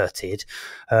inverted.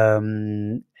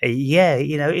 Yeah,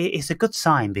 it's a good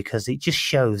sign because it just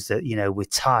shows that we're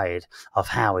tired of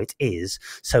how it is,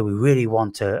 so we really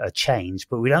want a change,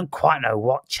 but we don't quite know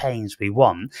what change we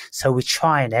want, so we're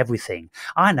trying everything.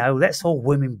 I know, let's all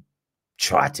women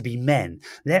try to be men.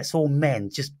 Let's all men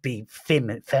just be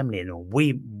feminine, and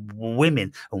we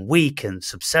women and weak and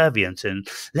subservient, and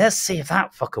let's see if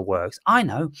that fucker works. I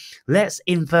know. Let's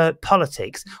invert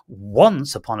politics.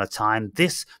 Once upon a time,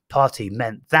 this party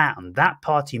meant that, and that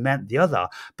party meant the other.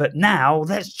 But now,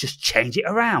 let's just change it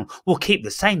around. We'll keep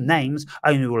the same names,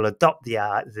 only we'll adopt the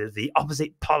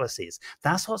opposite policies.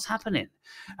 That's what's happening.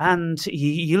 And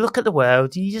you look at the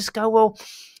world, and you just go, well,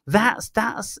 that's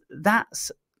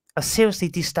a seriously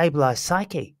destabilized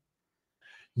psyche.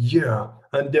 Yeah,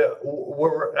 and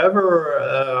wherever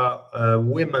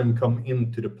women come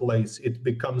into the place, it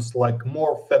becomes like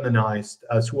more feminized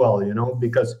as well, you know,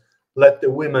 because let the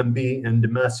women be in the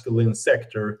masculine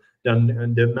sector,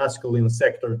 then the masculine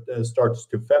sector starts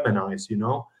to feminize, you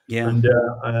know, Yeah, and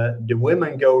the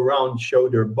women go around show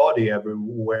their body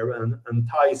everywhere and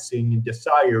enticing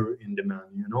desire in the man,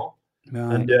 you know,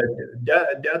 and right.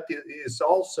 that is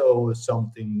also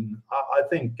something I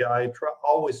think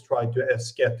always try to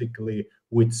aesthetically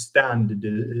withstand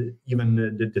even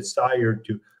the desire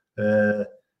to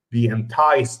be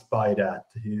enticed by that,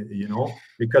 you know,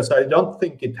 because I don't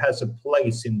think it has a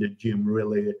place in the gym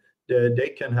really.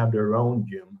 They can have their own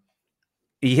gym.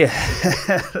 Yeah,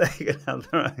 they can have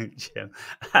their own gym.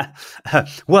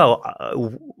 Well,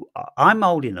 I'm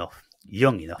old enough,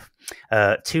 young enough,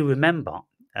 to remember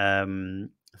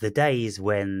the days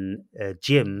when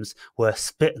gyms were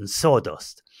spit and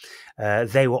sawdust.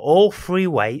 They were all free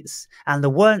weights, and there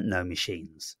weren't no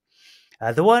machines.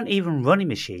 There weren't even running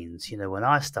machines, you know, when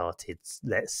I started,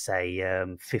 let's say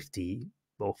 50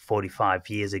 or 45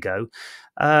 years ago.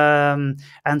 And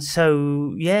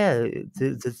so, yeah,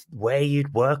 the way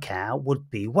you'd work out would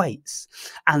be weights.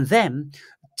 And then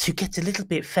to get a little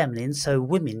bit feminine so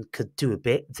women could do a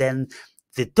bit, then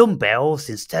the dumbbells,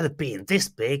 instead of being this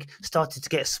big, started to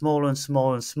get smaller and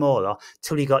smaller and smaller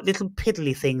till you got little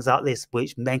piddly things like this,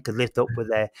 which men could lift up with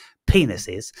their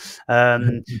penises.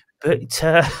 Um, but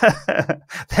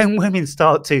then women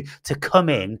start to come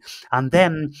in, and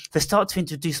then they start to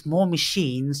introduce more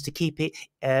machines to keep it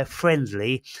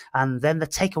friendly, and then they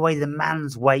take away the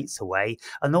man's weights away,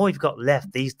 and all you've got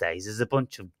left these days is a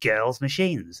bunch of girls'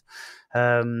 machines.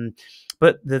 Um,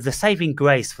 but the saving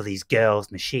grace for these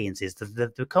girls' machines is that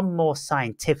they've become more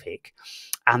scientific,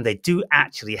 and they do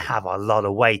actually have a lot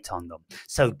of weight on them.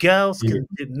 So girls Yeah.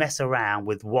 can mess around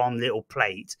with one little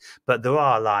plate, but there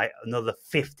are like another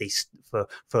 50 for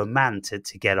a man to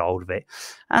get hold of it.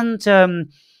 And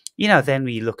you know, then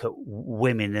we look at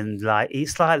women and like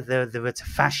it's like they're at a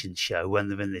fashion show when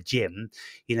they're in the gym,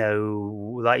 you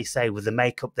know, like you say, with the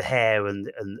makeup, the hair, and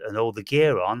all the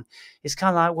gear on. It's kind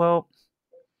of like, well,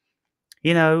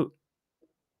 you know,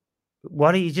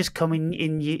 why don't you just come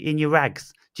in your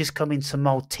rags? Just come in some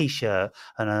old t-shirt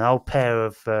and an old pair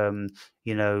of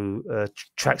you know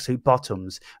tracksuit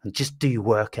bottoms and just do your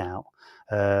workout.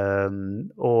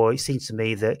 Or it seems to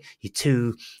me that you're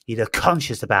too, you know,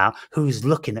 conscious about who's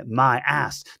looking at my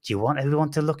ass. Do you want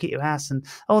everyone to look at your ass and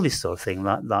all this sort of thing,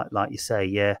 like you say,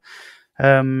 yeah.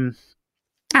 Um,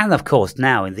 and of course,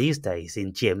 now in these days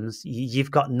in gyms,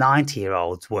 you've got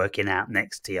 90-year-olds working out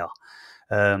next to you.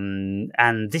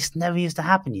 And this never used to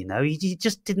happen, you know. It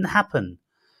just didn't happen.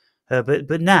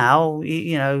 But now,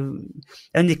 you know,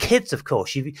 and the kids, of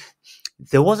course.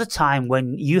 There was a time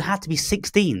when you had to be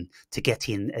 16 to get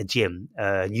in a gym,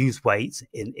 use weights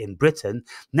in Britain.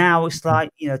 Now it's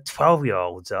like, you know,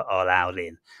 12-year-olds are allowed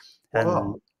in. And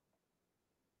Wow.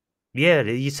 yeah,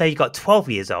 you say you got 12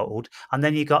 years old, and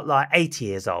then you got like 80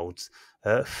 years olds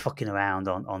fucking around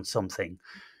on something.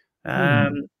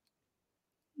 Um,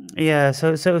 Hmm. yeah,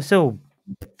 so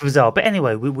bizarre. But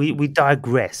anyway, we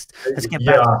digressed. Let's get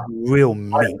back to Yeah, some real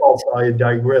I meat. thought I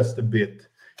digressed a bit,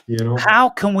 you know. How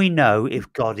can we know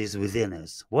if God is within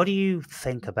us? What do you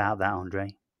think about that,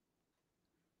 Andre?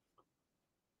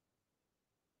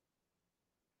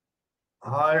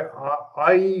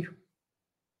 I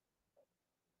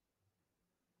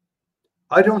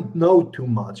I don't know too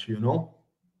much, you know.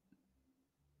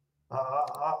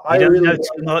 I You don't really know too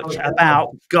don't know much too much. about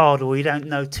God, or you don't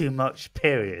know too much,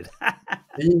 period.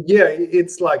 Yeah,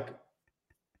 it's like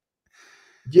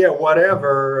yeah,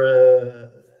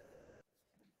 whatever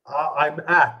I'm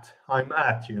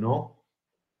at, you know.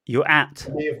 You're at.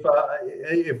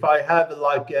 If I have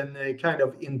like a kind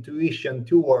of intuition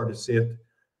towards it,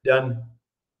 then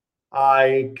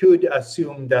I could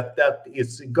assume that that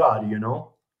is God, you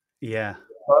know. Yeah.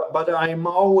 But I'm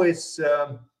always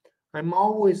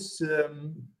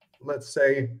let's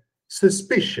say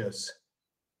suspicious,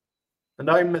 and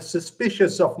I'm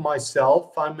suspicious of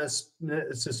myself.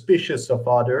 Suspicious of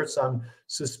others. I'm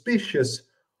suspicious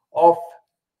of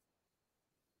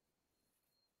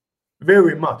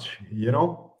very much, you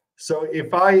know. So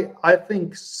if I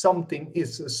think something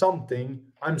is something,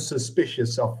 I'm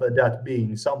suspicious of that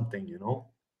being something, you know.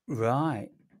 Right.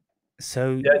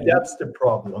 So you That's the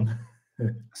problem.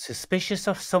 suspicious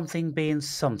of something being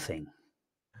something.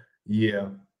 Yeah.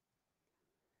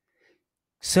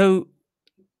 So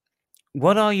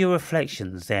what are your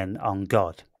reflections then on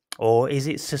God? or is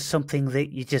it just something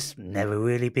that you just never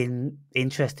really been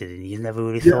interested in? You never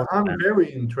really Yeah, thought I'm about?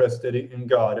 very interested in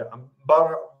God,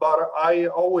 but I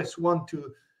always want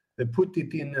to put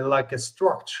it in like a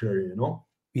structure, you know.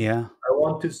 Yeah, I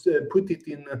want to put it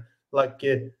in like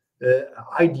a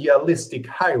idealistic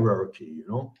hierarchy, you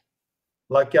know.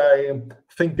 Like I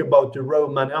think about the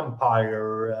Roman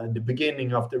Empire, the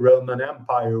beginning of the Roman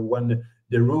Empire, when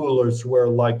the rulers were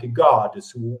like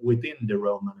gods within the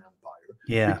Roman Empire,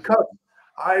 yeah. because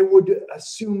I would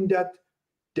assume that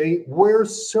they were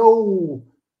so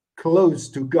close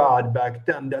to God back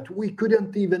then that we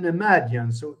couldn't even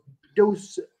imagine. So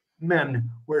those men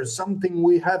were something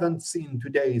we haven't seen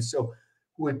today. So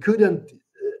we couldn't.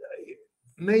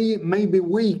 Maybe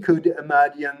we could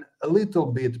imagine a little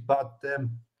bit, but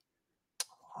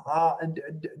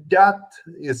that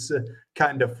is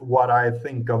kind of what I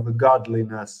think of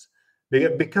godliness,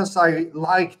 because I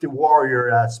like the warrior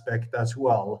aspect as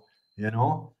well. You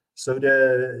know, so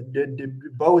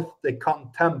both the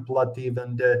contemplative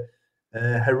and the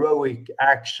heroic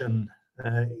action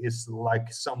is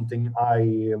like something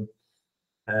I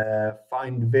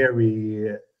find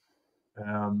very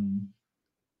um,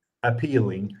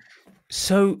 appealing.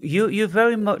 So you're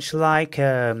very much like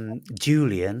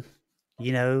Julian.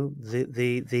 You know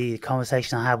the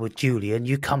conversation I had with Julian.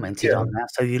 You commented Yeah. on that,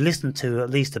 so you listened to at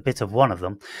least a bit of one of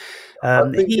them. I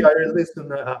think He I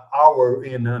listened an hour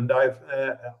in, and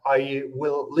I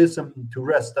will listen to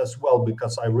rest as well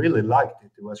because I really liked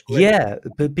it. It was great. Yeah,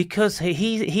 but because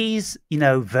he's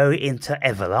very into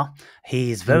Evola,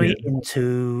 he's Yeah, very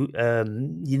into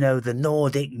the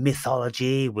Nordic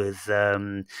mythology with the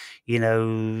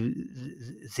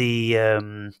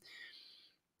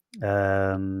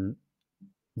um,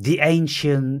 the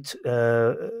ancient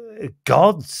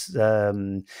gods,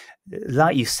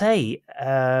 like you say.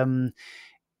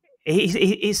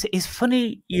 It's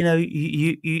funny,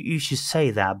 you should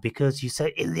say that because you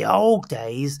say in the old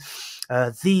days,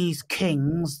 these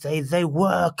kings they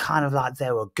were kind of like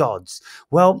they were gods.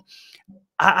 Well,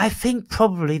 I think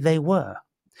probably they were.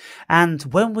 And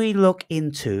when we look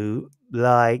into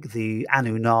like the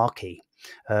Anunnaki,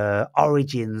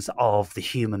 origins of the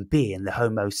human being, the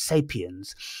Homo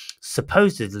sapiens,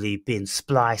 supposedly being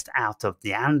spliced out of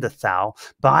Neanderthal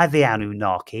by the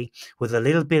Anunnaki with a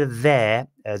little bit of their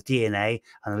DNA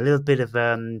and a little bit of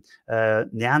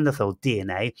Neanderthal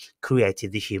DNA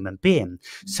created the human being.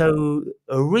 So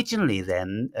originally,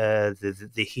 then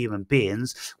the human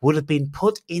beings would have been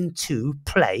put into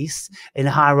place in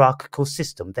a hierarchical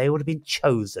system. They would have been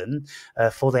chosen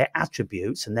for their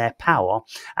attributes and their power,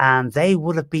 and they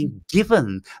would have been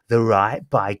given the right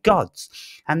by gods.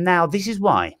 And now this is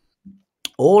why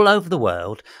all over the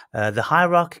world, the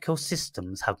hierarchical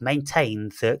systems have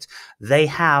maintained that they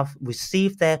have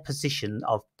received their position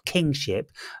of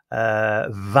kingship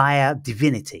via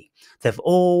divinity. They've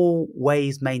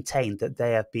always maintained that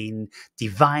they have been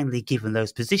divinely given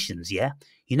those positions. Yeah,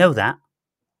 you know that.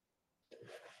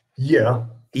 yeah,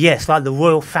 Yes, like the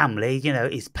royal family,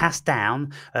 is passed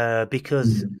down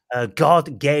because yeah,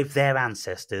 God gave their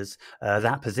ancestors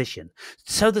that position.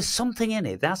 So there's something in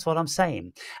it. That's what I'm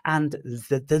saying. And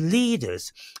the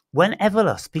leaders, when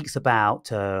Evola speaks about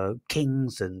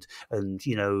kings and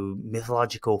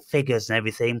mythological figures and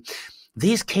everything,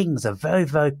 these kings are very,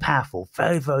 very powerful,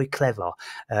 very, very clever,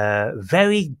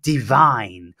 very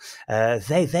divine.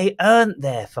 They earned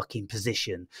their fucking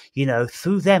position,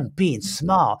 through them being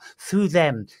smart, through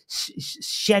them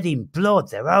shedding blood,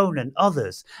 their own and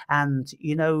others, and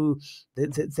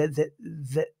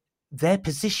their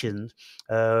position,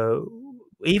 uh,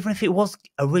 even if it was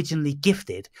originally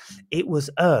gifted, it was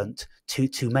earned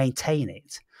to maintain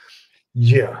it.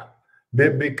 yeah.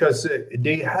 Because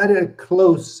they had a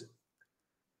close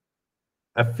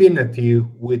affinity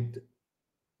with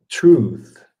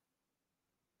truth,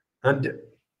 and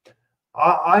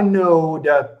I know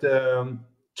that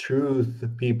truth.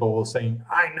 People will saying,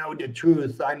 "I know the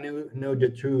truth. I know the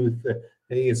truth."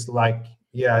 Is like,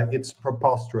 yeah, it's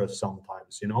preposterous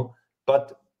sometimes, you know.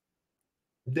 But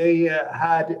they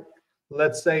had,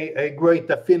 let's say, a great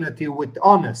affinity with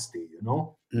honesty, you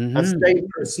know, as Hmm. they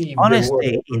perceived the Honesty,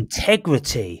 world.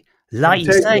 integrity, like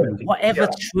you say, Integrity, whatever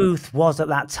yeah, truth was at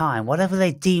that time, whatever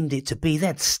they deemed it to be,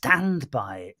 they'd stand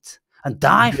by it and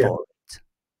die yeah, for it.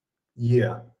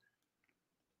 yeah.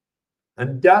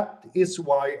 And that is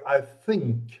why I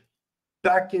think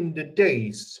back in the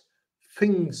days,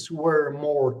 things were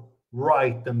more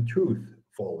right and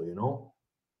truthful, you know.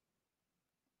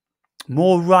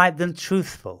 More right than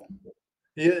truthful.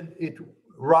 It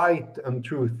right and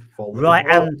truthful. It Right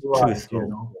was and right, you truthful.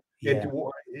 know. Yeah.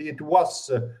 It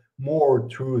was more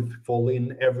truthful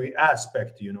in every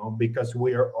aspect, because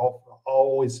we are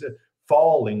always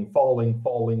falling,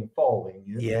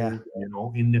 Yeah.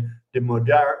 in the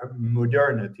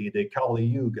modernity, the Kali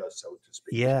Yuga, so to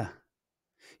speak. Yeah.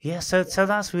 Yeah, so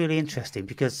that's really interesting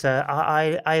because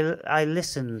I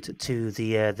listened to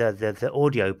the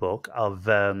audiobook of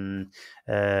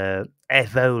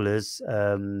Evola's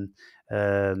um,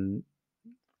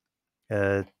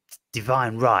 uh,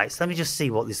 Divine Rights. Let me just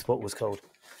see what this book was called.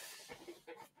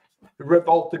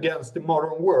 Revolt against the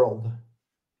modern world.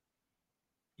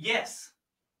 Yes.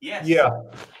 Yes. Yeah,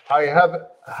 I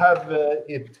have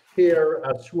it here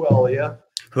as well. Yeah, I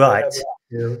have Right. it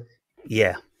here,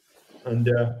 Yeah. and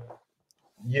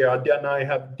yeah, then I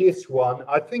have this one.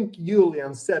 I think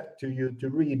Julian said to you to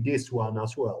read this one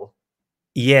as well.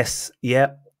 Yes,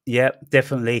 yeah, yeah,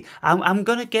 definitely. I'm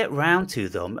gonna get round to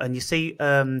them, and you see,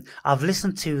 I've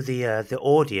listened to the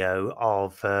audio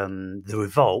of the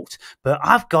Revolt, but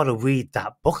I've got to read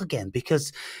that book again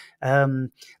because,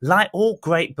 like all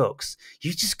great books,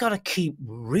 you just got to keep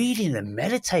reading and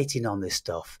meditating on this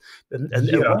stuff, and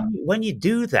Yeah, when you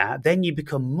do that, then you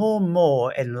become more and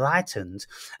more enlightened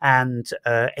and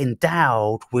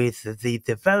endowed with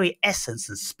the very essence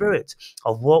and spirit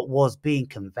of what was being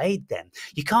conveyed then.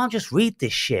 You can't just read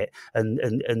this shit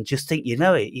and just think you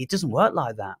know it. It doesn't work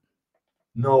like that.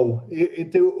 no,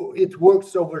 it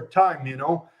works over time.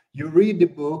 You read the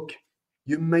book,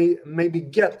 you may maybe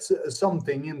get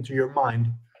something into your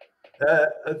mind.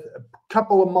 A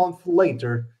couple of months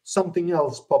later, something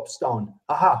else pops down.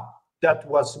 Aha, that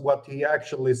was what he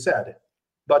actually said.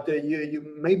 But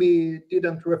you maybe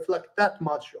didn't reflect that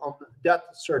much on that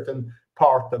certain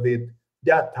part of it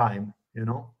that time.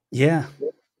 Yeah,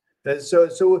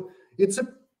 So it's a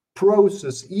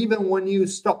process. Even when you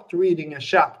stopped reading a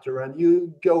chapter and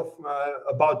you go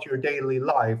about your daily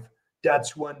life,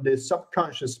 that's when the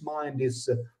subconscious mind is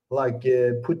like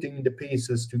putting the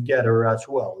pieces together as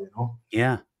well.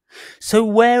 yeah. So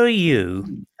where are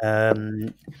you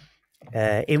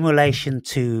in relation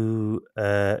to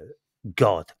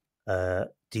God?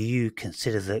 Do you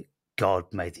consider that God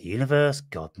made the universe,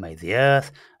 God made the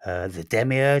earth, the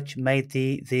demiurge made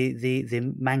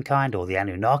the mankind, or the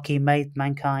Anunnaki made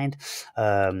mankind,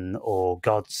 or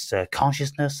God's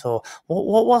consciousness, or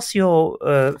what's your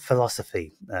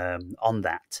philosophy on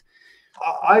that?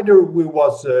 Either we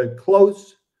was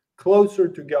closer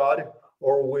to God,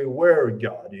 or we were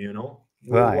God. We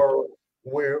Right.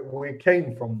 were we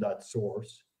came from that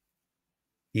source.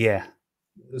 Yeah.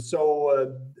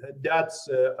 So that's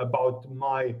about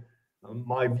my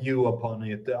view upon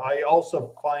it. I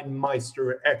also find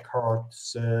Meister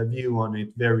Eckhart's view on it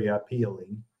very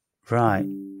appealing, Right.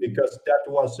 because that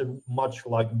was much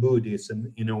like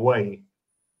Buddhism in a way,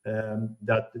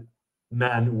 that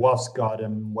man was God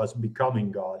and was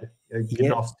becoming God. A Yeah.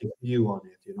 Gnostic view on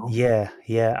it. Yeah,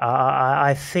 yeah.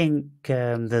 I think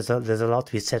there's a lot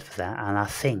to be said for that, and I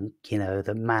think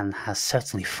that man has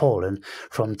certainly fallen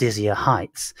from dizzier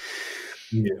heights.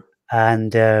 Yeah.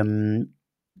 And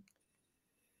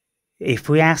if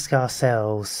we ask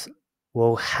ourselves,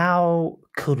 well, how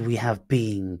could we have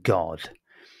been God?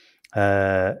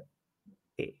 Uh,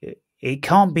 it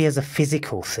can't be as a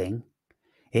physical thing.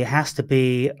 It has to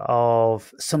be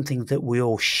of something that we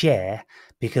all share,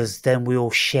 because then we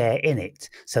all share in it.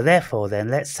 So therefore, then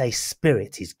let's say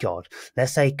spirit is God.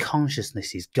 Let's say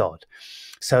consciousness is God.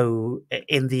 So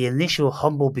in the initial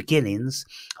humble beginnings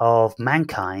of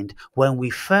mankind, when we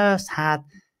first had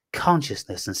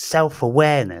consciousness and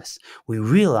self-awareness, we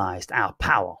realized our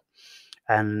power.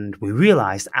 And we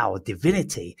realized our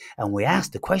divinity, and we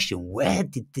asked the question, where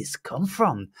did this come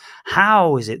from?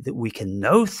 How is it that we can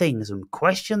know things and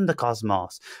question the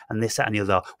cosmos and this, that, and the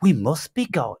other? We must be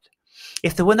God.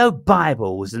 If there were no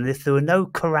Bibles and if there were no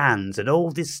Qurans and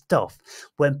all this stuff,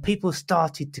 when people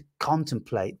started to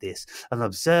contemplate this and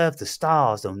observe the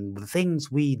stars and the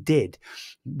things we did,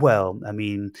 well, I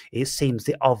mean, it seems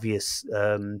the obvious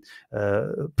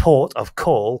port of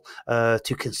call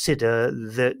to consider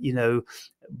that,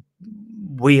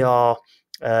 we are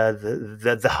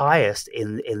the highest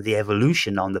in the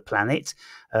evolution on the planet,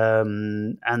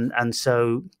 and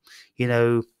so, you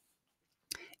know,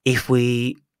 if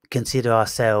we consider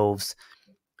ourselves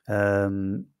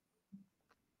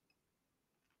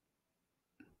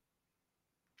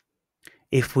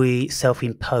if we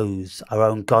self-impose our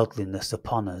own godliness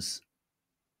upon us,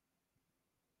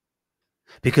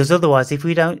 because otherwise, if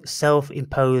we don't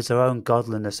self-impose our own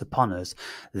godliness upon us,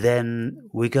 then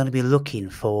we're going to be looking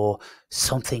for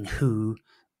something who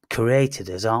created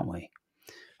us, aren't we?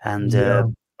 And Yeah.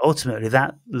 ultimately,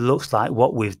 that looks like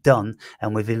what we've done,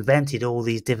 and we've invented all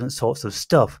these different sorts of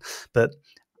stuff. But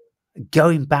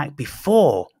going back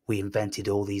before we invented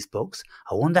all these books,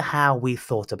 I wonder how we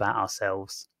thought about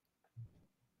ourselves.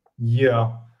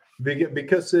 Yeah,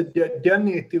 because then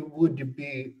it would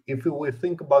be, if we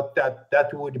think about that,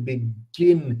 that would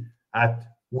begin at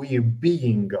we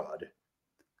being God.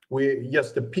 We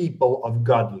just the people of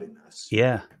godliness.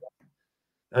 Yeah.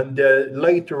 And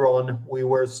later on, we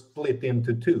were split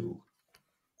into two.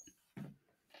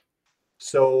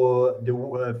 So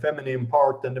the feminine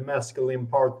part and the masculine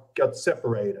part got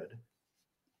separated.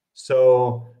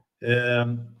 So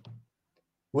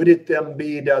would it then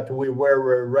be that we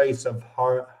were a race of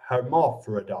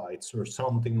hermaphrodites or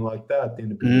something like that in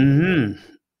the beginning?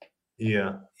 Hmm.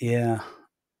 Yeah. Yeah.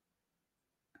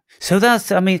 So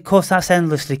that's, I mean, of course, that's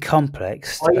endlessly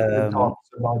complex. Plato talks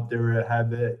about there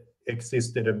have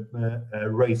existed a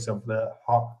race of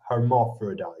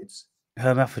hermaphrodites.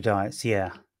 Hermaphrodites,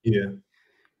 yeah. Yeah.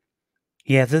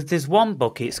 Yeah, there's one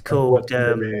book, it's That was called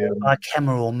very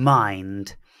Bicameral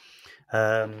Mind.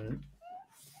 Um,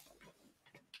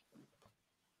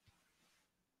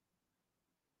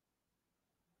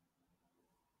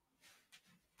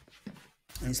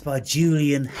 it's by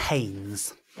Julian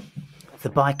Haynes. The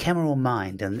Bicameral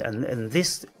Mind, and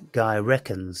this guy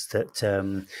reckons that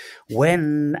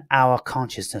when our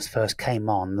consciousness first came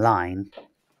online,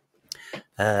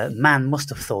 man must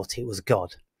have thought it was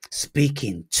God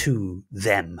speaking to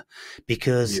them,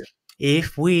 because yeah.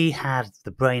 if we had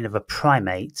the brain of a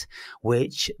primate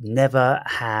which never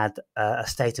had a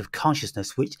state of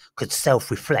consciousness which could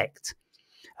self-reflect,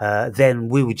 then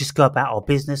we would just go about our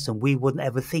business and we wouldn't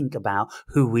ever think about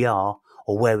who we are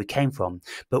or where we came from.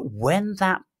 But when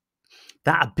that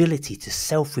ability to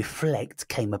self-reflect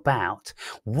came about,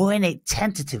 when it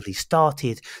tentatively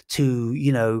started to,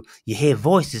 you hear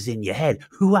voices in your head,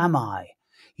 who am I?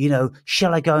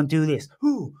 Shall I go and do this?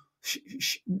 Who?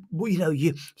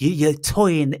 You're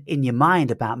toying in your mind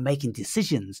about making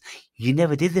decisions. You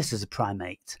never did this as a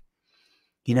primate.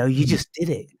 You Mm. just did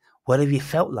it. Whatever you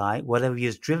felt like, whatever you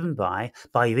was driven by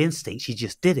your instincts, you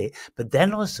just did it. But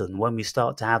then all of a sudden, when we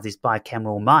start to have this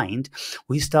bicameral mind,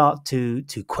 we start to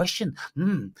question,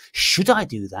 should I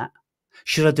do that?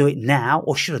 Should I do it now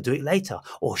or should I do it later?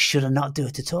 Or should I not do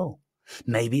it at all?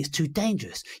 Maybe it's too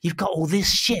dangerous. You've got all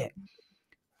this shit.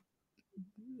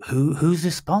 Who's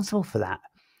responsible for that?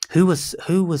 Who was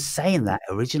saying that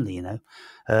originally?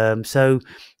 So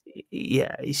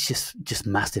yeah, it's just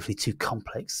massively too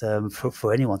complex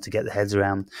for anyone to get their heads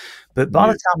around. But by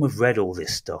Yeah. the time we've read all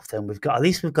this stuff, then we've got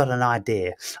an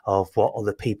idea of what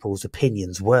other people's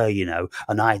opinions were,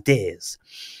 and ideas.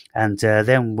 And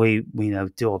then we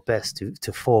do our best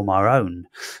to form our own.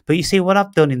 But you see, what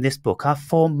I've done in this book, I've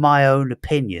formed my own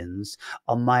opinions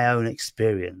on my own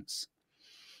experience.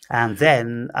 And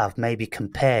then I've maybe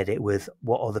compared it with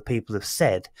what other people have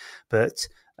said. But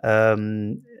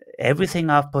everything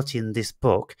I've put in this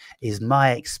book is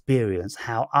my experience,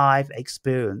 how I've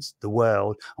experienced the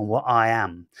world and what I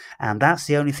am. And that's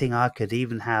the only thing I could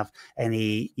even have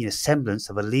any semblance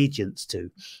of allegiance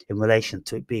to in relation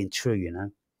to it being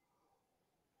true.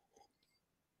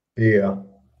 Yeah.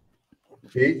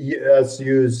 As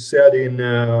you said in,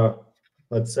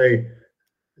 let's say,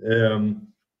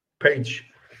 page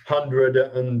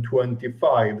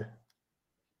 125,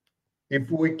 if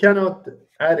we cannot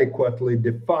adequately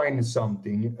define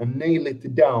something and nail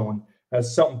it down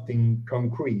as something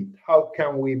concrete, how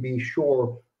can we be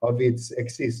sure of its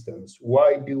existence?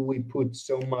 Why do we put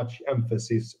so much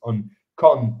emphasis on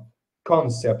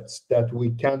concepts that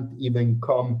we can't even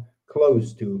come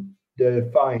close to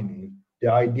defining? The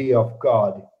idea of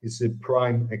God is a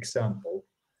prime example.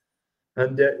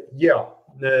 And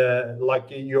like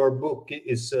your book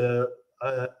is a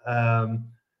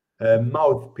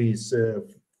mouthpiece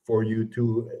for you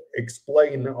to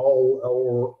explain all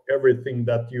or everything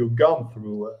that you've gone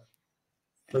through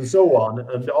and so on.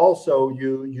 And also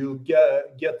you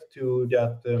get to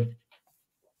that.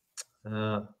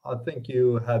 I think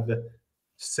you have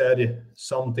said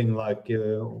something like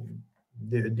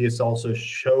this also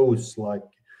shows like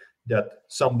that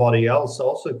somebody else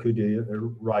also could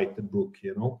write the book.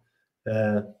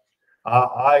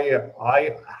 I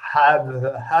have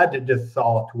had the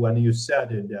thought when you said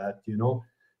that,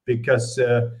 because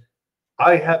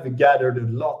I have gathered a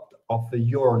lot of the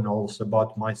journals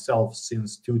about myself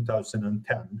since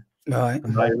 2010, Right.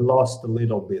 and I lost a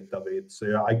little bit of it.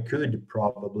 So I could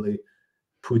probably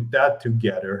put that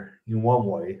together in one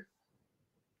way.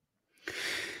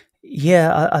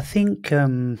 Yeah, I think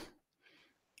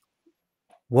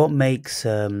what makes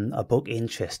a book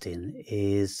interesting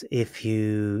is if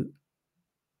you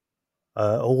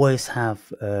always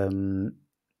have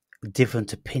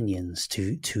different opinions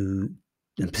to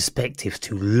and perspectives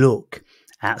to look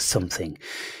at something.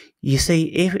 You see,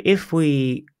 if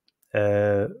we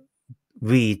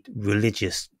read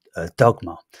religious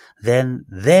dogma, then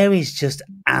there is just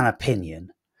an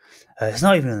opinion. It's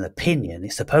not even an opinion.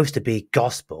 It's supposed to be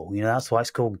gospel. That's why it's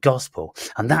called gospel.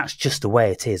 And that's just the way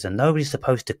it is. And nobody's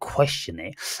supposed to question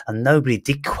it. And nobody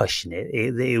did question it.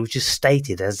 It was just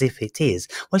stated as if it is.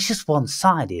 Well, it's just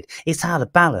one-sided. It's out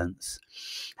of balance.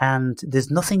 And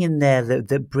there's nothing in there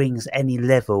that brings any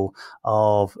level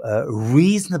of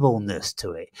reasonableness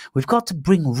to it. We've got to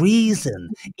bring reason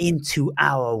into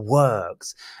our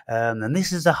works. And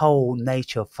this is the whole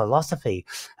nature of philosophy,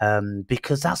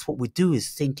 because that's what we do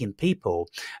is thinking people.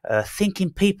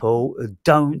 Thinking people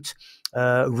don't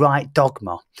write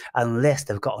dogma unless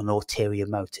they've got an ulterior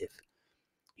motive,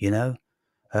 you know?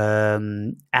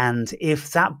 And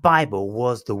if that Bible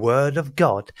was the word of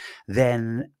God,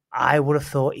 then I would have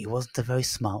thought he wasn't a very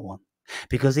smart one.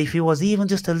 Because if he was even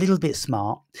just a little bit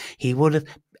smart, he would have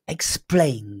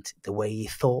explained the way he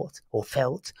thought or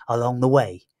felt along the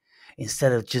way,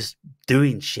 instead of just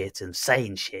doing shit and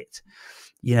saying shit.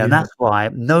 And that's why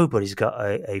nobody's got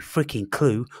a freaking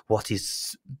clue what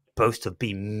is supposed to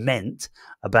be meant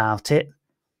about it.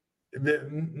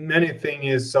 Many things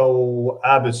is so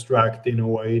abstract in a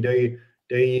way.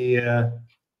 They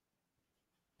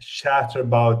chat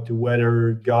about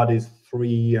whether God is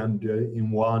three and in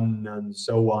one and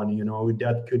so on.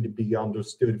 That could be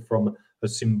understood from a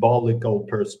symbolical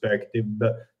perspective,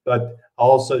 but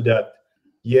also that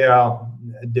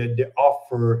the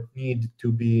offer need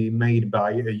to be made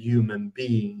by a human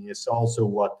being is also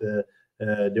what the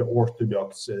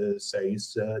Orthodox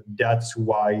says. That's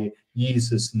why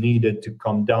Jesus needed to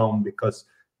come down, because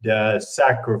the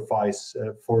sacrifice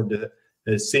for the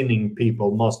sinning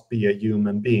people must be a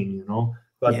human being.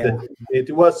 But it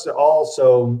was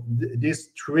also these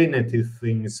Trinity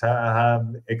things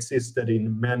have existed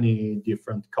in many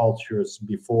different cultures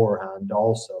beforehand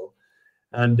also.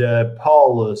 And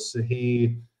Paulus,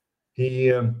 he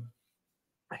didn't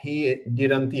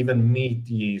even meet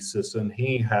Jesus, and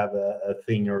he had a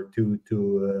thing or two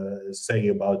to say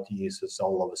about Jesus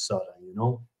all of a sudden.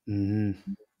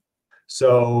 Mm-hmm.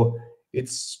 So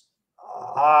it's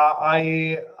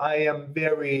I am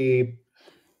very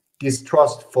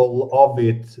distrustful of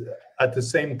it. At the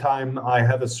same time, I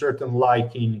have a certain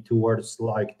liking towards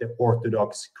like the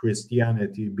Orthodox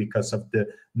Christianity because of the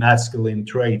masculine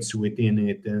traits within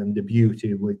it and the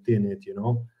beauty within it.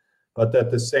 But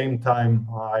at the same time,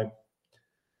 I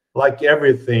like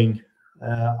everything.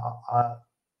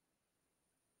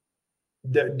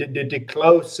 The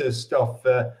closest of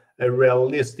a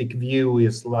realistic view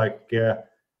is like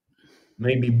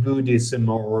maybe Buddhism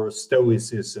or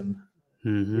Stoicism,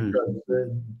 Mm-hmm.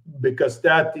 because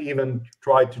that even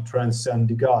try to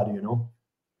transcend God.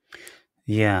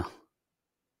 Yeah.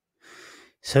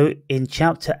 So in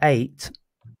chapter 8,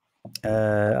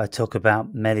 I talk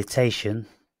about meditation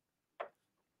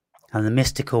and the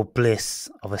mystical bliss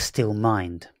of a still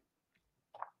mind.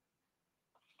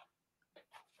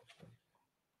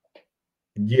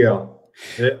 Yeah.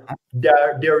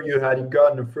 There you had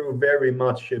gone through very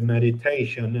much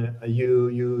meditation.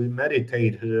 You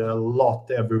meditated a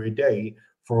lot every day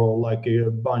for like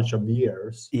a bunch of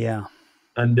years, Yeah.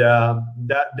 and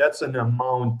that's an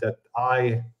amount that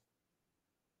I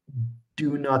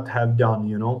do not have done.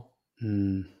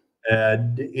 Mm.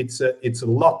 It's a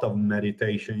lot of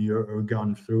meditation you're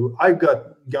gone through. I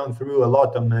got gone through a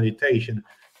lot of meditation,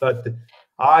 but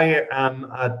I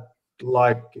am at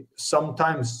like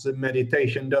sometimes the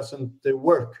meditation doesn't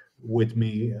work with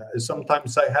me.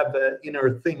 Sometimes I have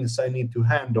inner things I need to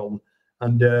handle,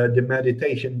 and the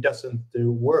meditation doesn't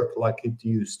work like it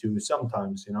used to.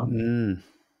 Sometimes, Mm.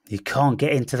 You can't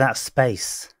get into that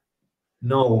space.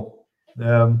 No.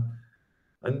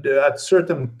 And at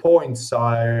certain points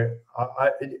I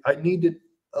needed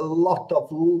a lot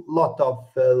of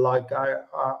like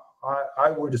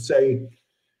I would say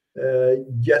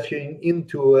getting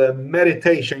into a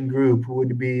meditation group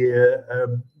would be a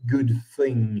good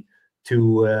thing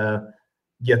to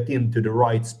get into the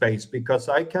right space, because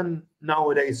I can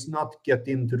nowadays not get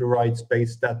into the right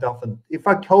space that often. If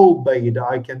I cold bathe,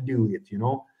 I can do it. I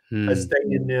Mm. stay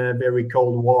in very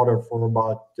cold water for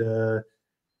about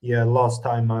last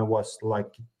time I was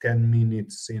like 10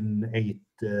 minutes in 8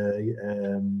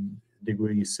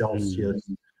 degrees Mm. Celsius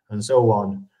and so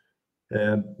on.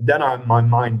 Then my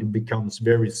mind becomes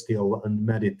very still and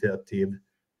meditative.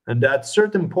 And at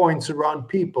certain points around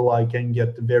people, I can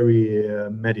get very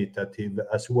meditative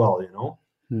as well.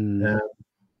 Mm. Uh,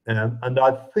 and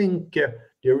I think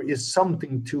there is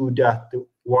something to that.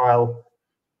 While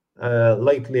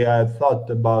lately I've thought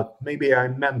about maybe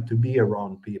I'm meant to be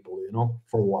around people,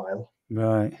 for a while,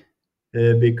 Right.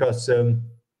 because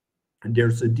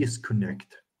there's a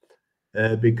disconnect.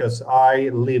 Because I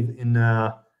live in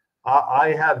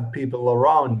I have people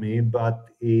around me, but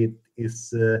it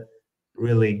is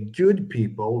really good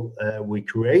people. We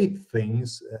create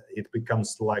things. It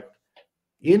becomes like,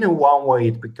 in a one way,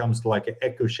 it becomes like an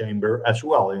echo chamber as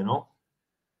well,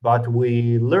 but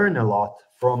we learn a lot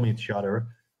from each other.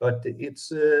 But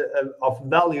it's of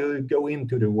value to go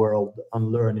into the world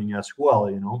and learning as well,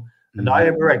 and I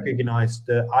have recognized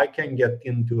I can get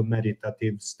into a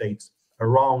meditative state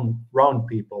around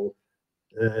people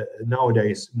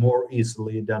nowadays more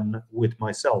easily than with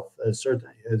myself,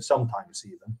 certainly sometimes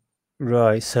even.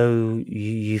 Right. So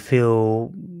you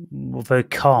feel very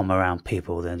calm around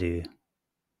people, then, do you?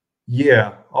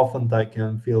 Yeah, often I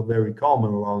can feel very calm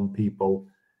around people.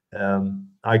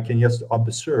 I can just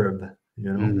observe,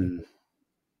 Mm.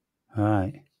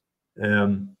 Right.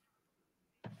 um,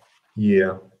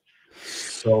 yeah.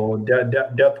 So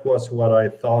that was what I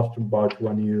thought about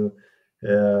when you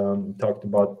talked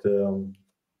about the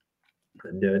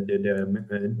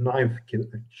ninth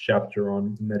chapter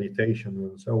on meditation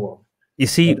and so on. You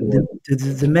see, That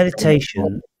was the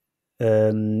meditation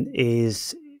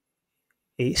is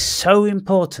it's so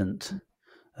important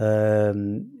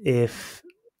if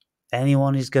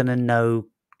anyone is going to know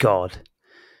God,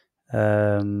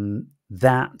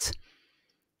 that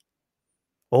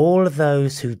all of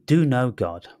those who do know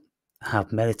God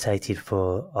have meditated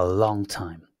for a long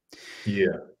time.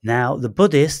 yeah, Now, the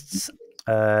Buddhists,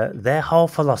 their whole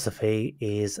philosophy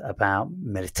is about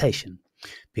meditation,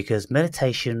 because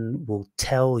meditation will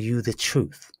tell you the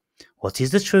truth. What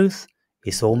is the truth?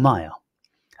 It's all Maya,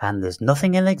 and there's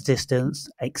nothing in existence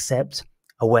except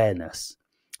awareness.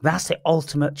 That's the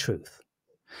ultimate truth.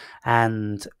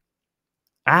 And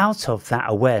out of that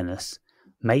awareness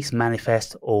makes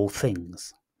manifest all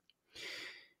things.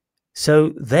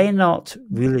 So they're not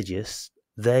religious,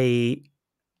 they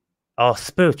are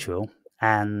spiritual.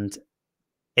 And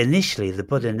initially, the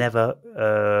Buddha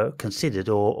never considered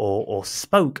or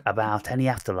spoke about any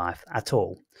afterlife at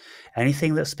all.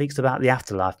 Anything that speaks about the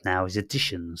afterlife now is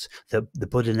additions that the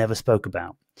Buddha never spoke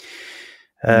about.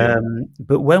 yeah,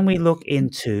 But when we look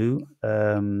into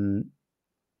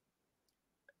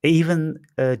even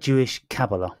Jewish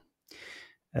Kabbalah,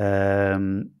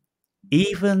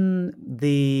 even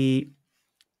the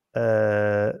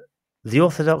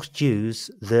Orthodox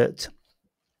Jews that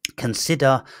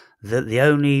consider that the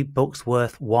only books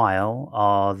worthwhile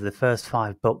are the first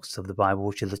 5 books of the Bible,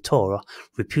 which are the Torah,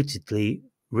 reputedly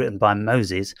written by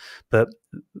Moses, but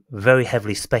very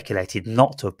heavily speculated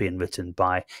not to have been written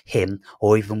by him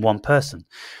or even one person.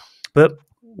 But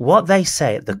what they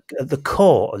say at the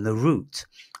core and the root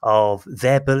of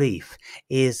their belief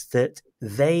is that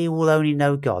they will only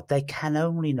know God. They can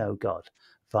only know God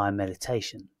via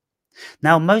meditation.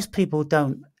 Now, most people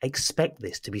don't expect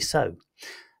this to be so,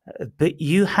 but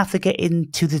you have to get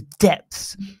into the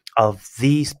depths of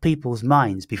these people's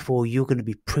minds before you're going to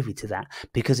be privy to that,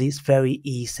 because it's very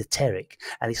esoteric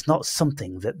and it's not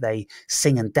something that they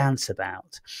sing and dance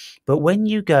about. But when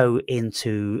you go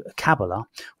into Kabbalah,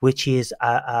 which is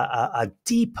a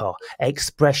deeper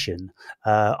expression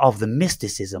of the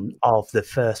mysticism of the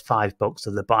first 5 books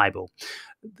of the Bible,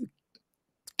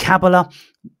 Kabbalah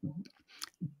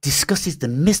discusses the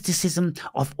mysticism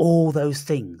of all those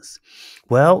things.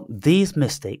 Well, these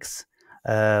mystics,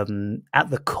 at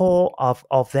the core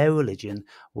of their religion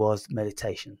was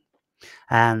meditation.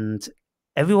 And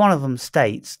every one of them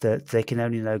states that they can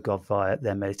only know God via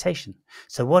their meditation.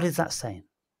 So what is that saying?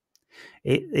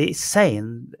 It's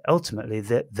saying ultimately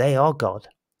that they are God,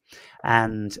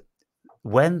 and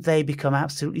when they become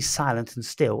absolutely silent and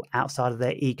still outside of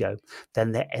their ego,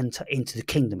 then they enter into the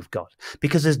kingdom of God,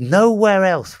 because there's nowhere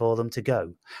else for them to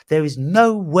go. There is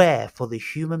nowhere for the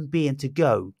human being to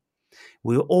go.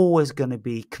 We're always going to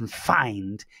be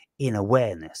confined in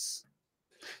awareness.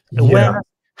 yeah. Awareness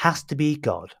has to be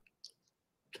God.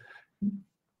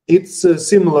 It's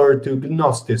similar to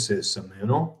Gnosticism,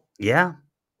 Yeah,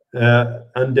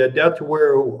 and that's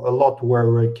where a lot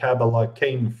where Kabbalah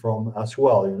came from as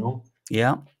well,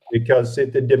 yeah, because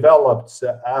it developed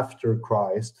after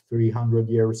Christ, 300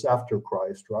 years after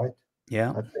Christ, right?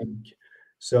 yeah. I think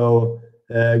so.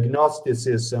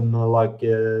 Gnosticism, like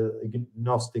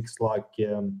Gnostics like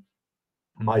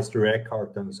Meister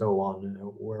Eckhart and so on,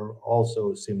 were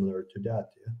also similar to that.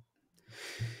 Yeah.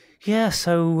 Yeah,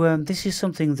 so this is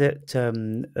something that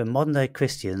modern day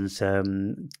Christians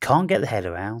can't get their head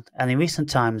around. And in recent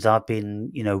times, I've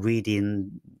been,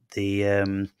 reading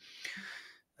the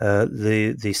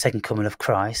the second coming of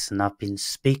Christ, and I've been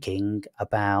speaking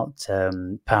about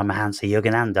Paramahansa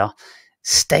Yogananda,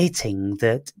 stating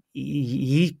that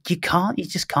you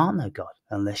just can't know God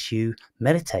unless you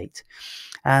meditate.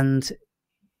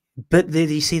 But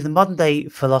you see, the modern day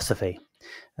philosophy,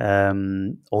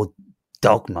 or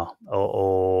dogma,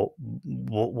 or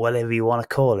whatever you want to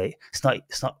call it, it's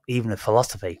not even a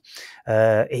philosophy.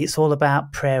 It's all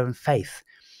about prayer and faith.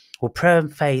 Well, prayer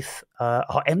and faith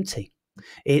are empty.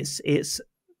 It's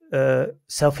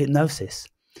self-hypnosis,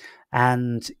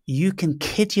 and you can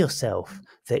kid yourself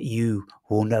that you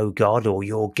will know God or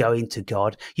you're going to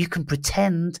God. You can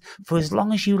pretend for as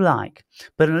long as you like,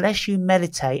 but unless you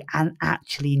meditate and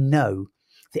actually know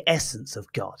the essence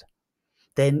of God,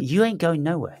 then you ain't going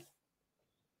nowhere.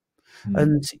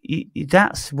 And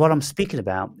that's what I'm speaking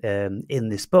about in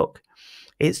this book.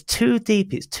 It's too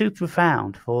deep, it's too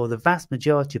profound for the vast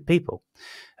majority of people,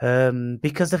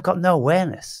 because they've got no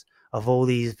awareness of all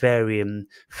these varying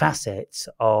facets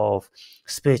of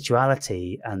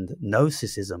spirituality and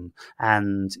gnosticism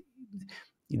and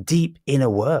deep inner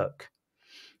work.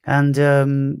 And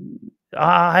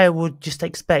I would just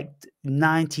expect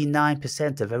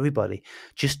 99% of everybody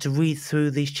just to read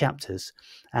through these chapters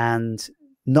and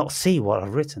not see what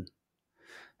I've written.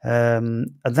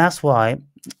 And that's why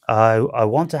I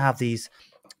want to have these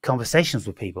conversations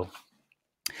with people,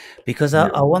 because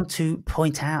I want to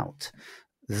point out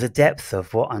the depth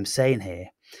of what I'm saying here,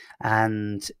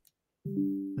 and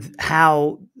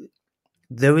how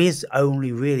there is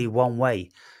only really one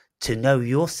way to know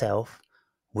yourself,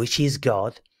 which is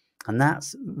God, and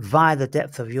that's via the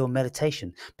depth of your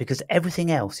meditation, because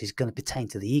everything else is going to pertain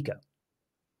to the ego.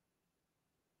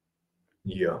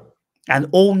 Yeah. And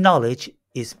all knowledge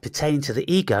is pertaining to the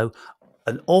ego,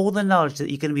 and all the knowledge that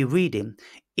you're going to be reading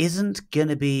isn't going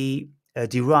to be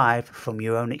derived from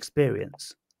your own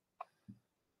experience.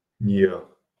 Yeah.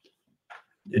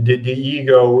 The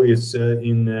ego is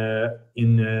in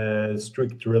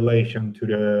strict relation to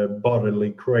the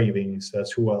bodily cravings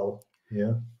as well.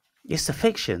 Yeah. It's a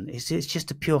fiction. It's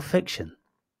just a pure fiction.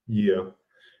 Yeah.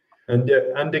 And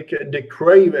the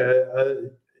crave,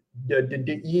 the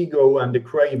ego and the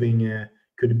craving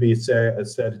could be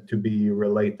said to be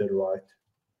related, right?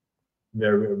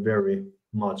 Very, very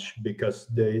much, because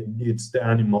it's the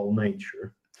animal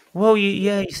nature. Well,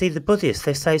 you see, the Buddhists,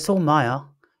 they say it's all Maya.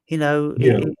 You know,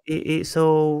 Yeah. it's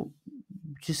all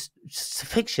just a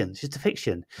fiction, just a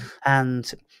fiction. And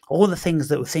all the things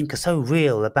that we think are so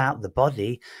real about the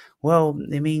body, well,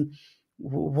 I mean,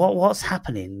 what's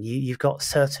happening? You've got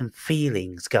certain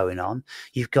feelings going on.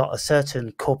 You've got a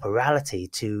certain corporality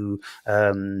to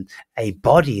a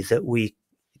body that we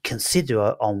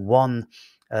consider on one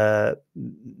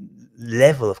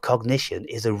level of cognition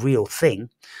is a real thing,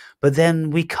 but then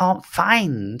we can't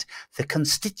find the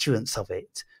constituents of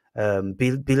it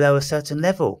below a certain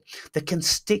level. Can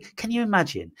you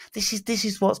imagine? This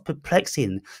is what's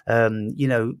perplexing.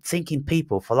 Thinking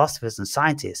people, philosophers, and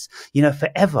scientists.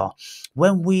 Forever,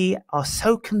 when we are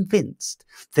so convinced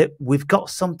that we've got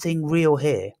something real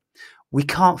here, we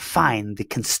can't find the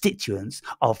constituents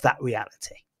of that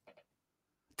reality.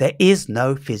 There is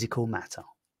no physical matter.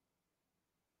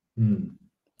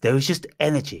 There is just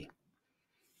energy.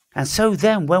 And so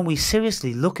then when we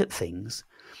seriously look at things,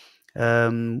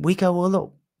 we go, well,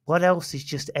 look, what else is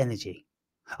just energy?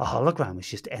 A hologram is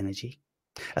just energy.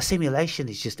 A simulation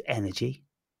is just energy.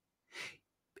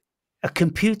 A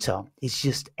computer is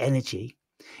just energy.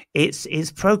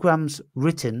 It's programs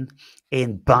written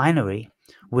in binary,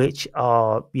 which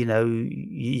are,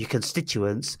 your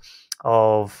constituents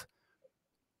of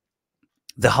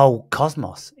the whole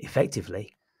cosmos,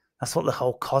 effectively. That's what the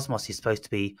whole cosmos is supposed to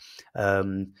be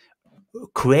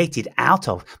created out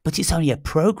of, but it's only a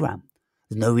program.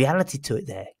 There's no reality to it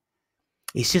there.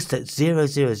 It's just that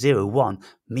 0001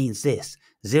 means this,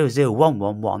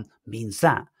 00111 means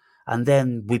that, and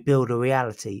then we build a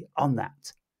reality on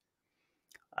that.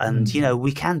 And,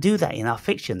 we can do that in our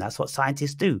fiction. That's what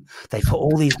scientists do. They put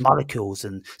all these molecules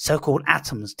and so-called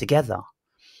atoms together.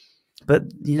 But,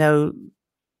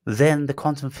 then the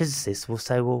quantum physicists will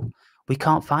say, well, we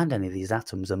can't find any of these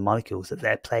atoms and molecules that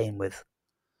they're playing with.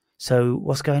 So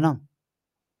what's going on?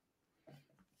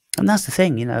 And that's the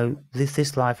thing,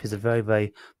 this life is a very,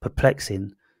 very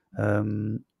perplexing,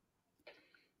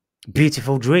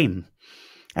 beautiful dream.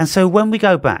 And so when we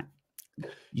go back,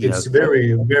 it's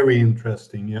very, very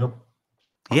interesting.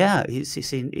 Yeah, it's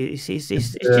just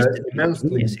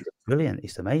immensely it's brilliant.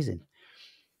 It's amazing.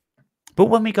 But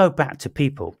when we go back to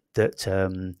people that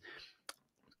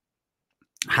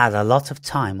had a lot of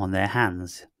time on their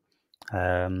hands,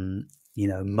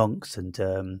 monks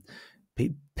and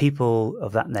people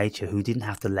of that nature who didn't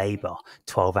have to labor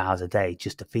 12 hours a day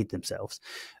just to feed themselves,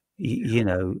 you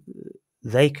know,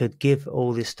 they could give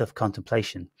all this stuff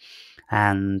contemplation,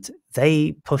 and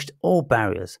they pushed all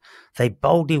barriers. They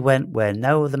boldly went where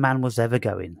no other man was ever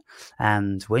going.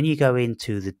 And when you go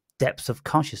into the depths of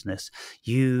consciousness,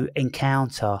 you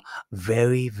encounter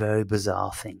very, very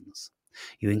bizarre things.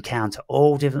 You encounter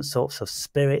all different sorts of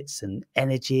spirits and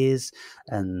energies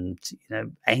and, you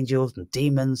know, angels and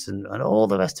demons and all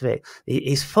the rest of it. It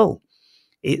is full.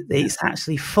 It's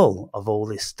actually full of all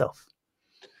this stuff.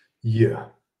 Yeah.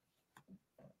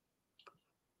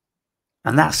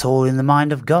 And that's all in the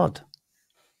mind of God.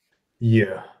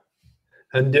 Yeah.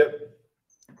 And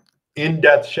in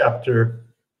that chapter,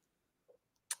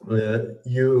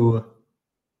 you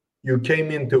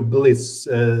came into bliss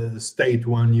state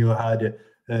when you had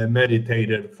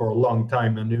meditated for a long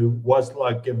time, and it was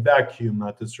like a vacuum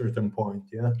at a certain point.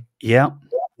 Yeah. Yeah.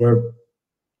 Where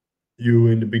you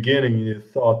in the beginning you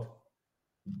thought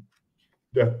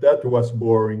that was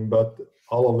boring, but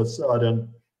all of a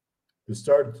sudden you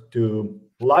start to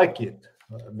like it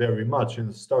very much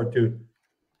and start to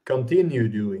continue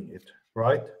doing it,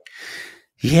 right?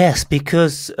 Yes,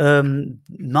 because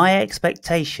my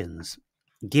expectations,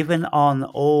 given on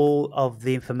all of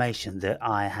the information that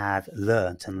I had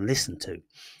learnt and listened to,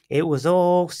 it was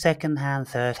all second-hand,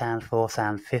 third-hand,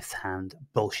 fourth-hand, fifth-hand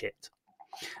bullshit.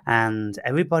 And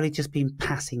everybody just been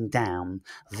passing down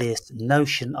this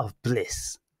notion of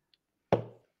bliss,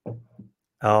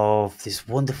 of this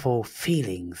wonderful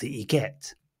feeling that you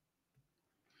get.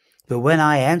 But when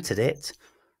I entered it,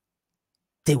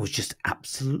 there was just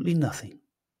absolutely nothing.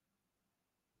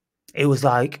 It was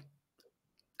like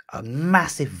a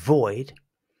massive void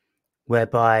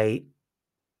whereby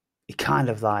it kind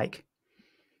of like,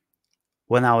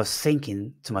 when I was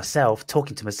thinking to myself,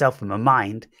 talking to myself in my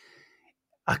mind,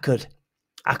 I could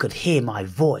hear my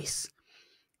voice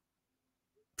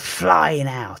flying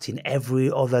out in every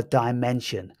other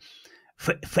dimension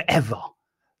forever.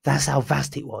 That's how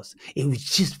vast it was. It was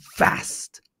just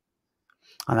vast.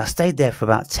 And I stayed there for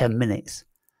about 10 minutes,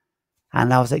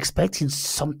 and I was expecting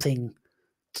something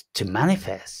to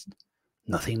manifest.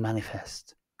 Nothing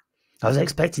manifest. I was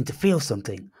expecting to feel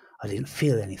something. I didn't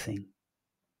feel anything.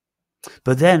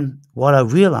 But then what I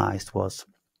realized was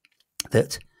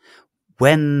that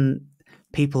when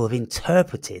people have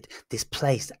interpreted this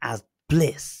place as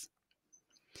bliss,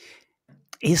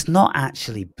 it's not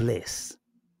actually bliss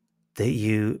that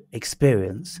you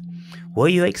experience.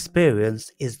 What you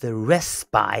experience is the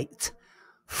respite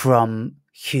from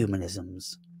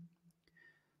humanisms.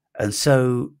 And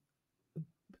so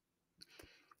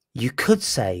you could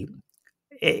say,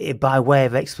 by way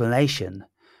of explanation,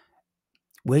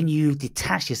 when you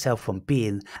detach yourself from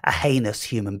being a heinous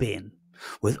human being,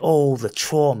 with all the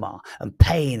trauma and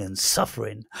pain and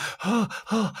suffering,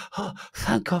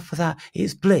 thank God for that,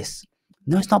 it's bliss.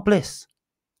 No, it's not bliss.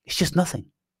 It's just nothing.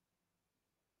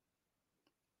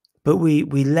 But we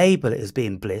label it as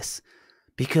being bliss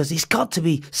because it's got to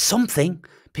be something,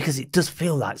 because it does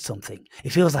feel like something. It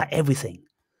feels like everything,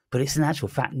 but it's in actual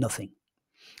fact nothing.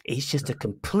 It's just a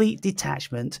complete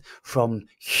detachment from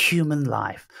human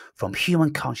life, from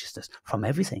human consciousness, from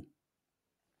everything.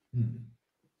 Mm.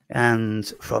 And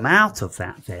from out of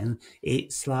that, then,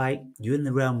 it's like you're in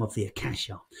the realm of the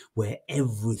Akasha, where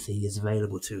everything is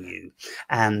available to you.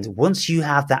 And once you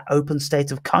have that open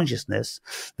state of consciousness,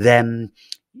 then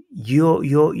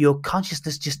your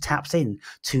consciousness just taps in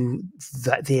to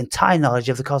the entire knowledge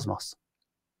of the cosmos.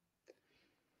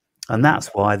 And that's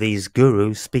why these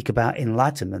gurus speak about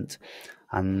enlightenment.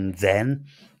 And then,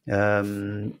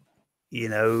 you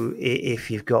know, if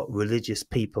you've got religious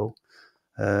people,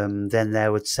 then they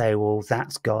would say, well,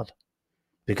 that's God,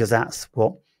 because that's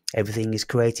what everything is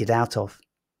created out of.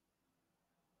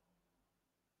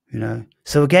 You know,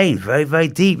 so again, very, very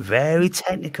deep, very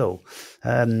technical.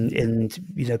 And,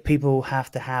 you know, people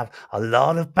have to have a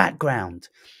lot of background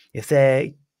if they're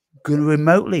going to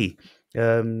remotely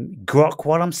grok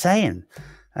what I'm saying.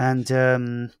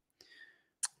 And,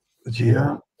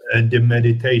 Yeah, and the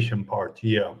meditation part.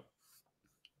 Yeah,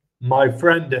 my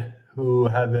friend who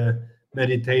have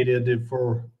meditated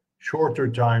for shorter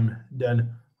time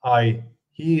than I,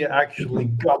 he actually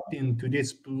got into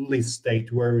this bliss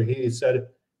state where he said,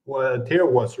 well, a tear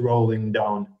was rolling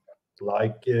down,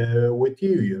 like with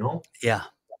you, you know. yeah.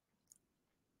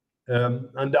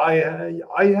 And I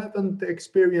haven't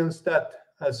experienced that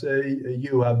as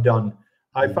you have done.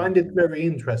 I find it very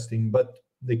interesting, but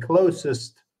the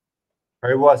closest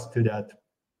I was to that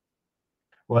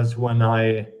was when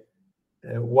I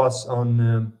was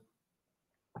on.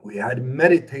 We had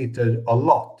meditated a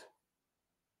lot,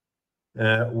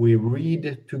 We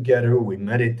read together, we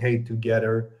meditate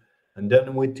together, and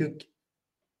then we took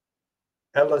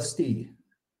LSD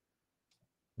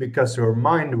because her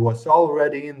mind was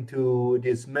already into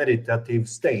this meditative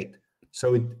state.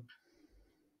 So it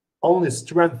only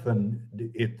strengthened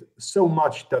it so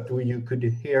much that you could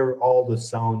hear all the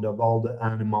sound of all the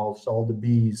animals, all the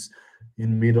bees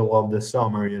in middle of the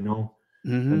summer, and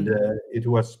Hmm. it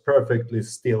was perfectly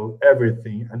still,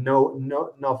 everything, and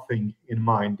nothing in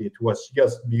mind. It was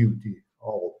just beauty,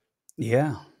 all.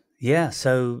 Yeah. Yeah.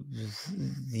 So,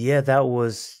 yeah, that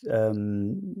was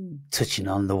touching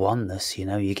on the oneness.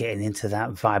 You're getting into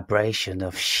that vibration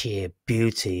of sheer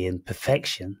beauty and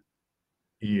perfection.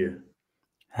 Yeah.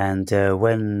 And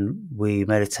when we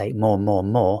meditate more and more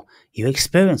and more, you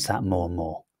experience that more and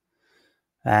more.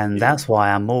 And Yeah. that's why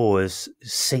I'm always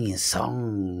singing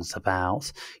songs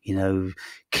about,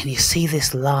 can you see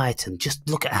this light? And just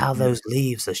look at how Yeah. those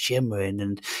leaves are shimmering.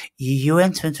 And you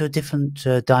enter into a different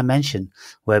dimension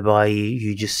whereby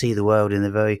you just see the world in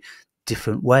a very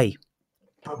different way.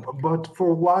 But for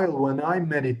a while, when I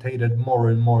meditated more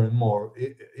and more and more,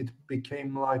 it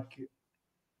became like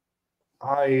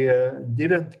I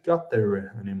didn't get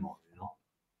there anymore.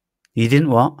 You didn't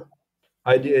what?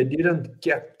 Didn't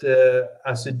get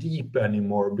as deep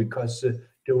anymore because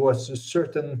there was a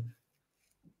certain,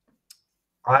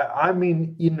 I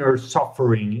mean, inner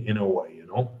suffering in a way.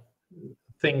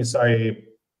 Things I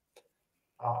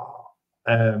uh,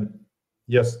 um,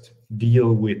 just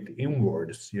deal with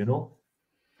inwards.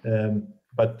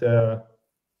 But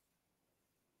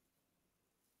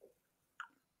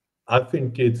I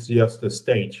think it's just a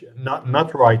stage.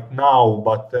 Not right now,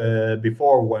 but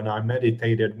before when I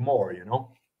meditated more.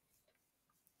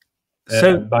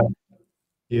 So, But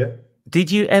yeah.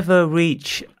 did you ever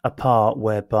reach a part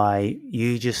whereby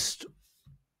you just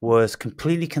was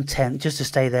completely content just to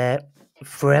stay there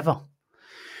forever?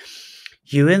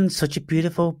 You're in such a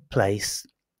beautiful place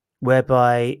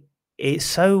whereby it's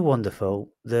so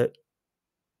wonderful that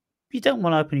you don't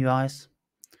want to open your eyes.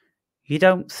 You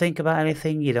don't think about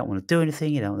anything. You don't want to do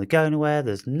anything. You don't want to go anywhere.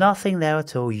 There's nothing there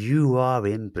at all. You are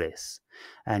in bliss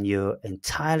and you're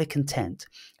entirely content.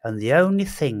 And the only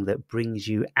thing that brings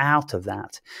you out of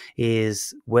that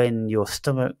is when your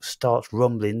stomach starts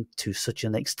rumbling to such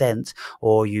an extent,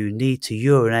 or you need to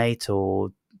urinate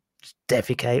or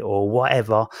defecate or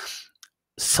whatever.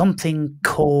 Something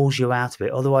calls you out of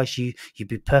it. Otherwise, you'd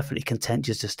be perfectly content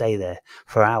just to stay there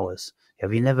for hours.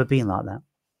 Have you never been like that?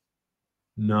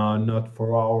 No, not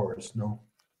for hours. No.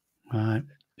 Right.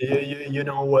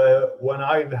 When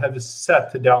I have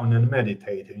sat down and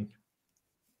meditating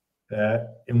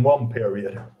in one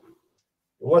period, it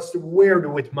was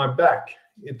weird with my back.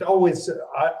 It always,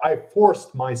 I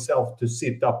forced myself to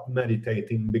sit up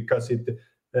meditating because it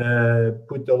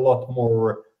put a lot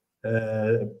more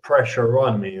pressure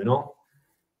on me,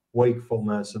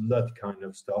 wakefulness and that kind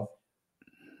of stuff.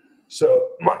 So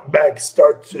my back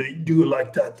starts to do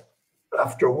like that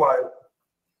after a while.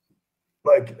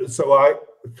 Like, so I,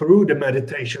 through the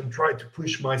meditation, try to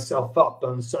push myself up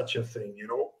on such a thing. And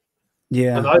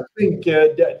Yeah. I think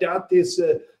that is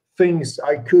things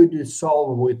I could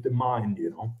solve with the mind.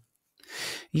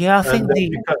 Yeah, I And think the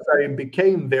because I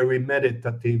became very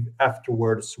meditative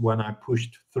afterwards when I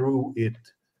pushed through it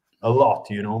a lot.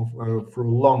 For a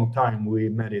long time we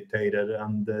meditated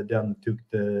and then took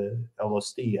the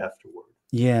LSD afterward.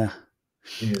 yeah.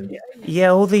 Yeah. Yeah,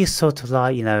 all these sort of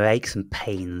like, aches and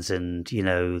pains and,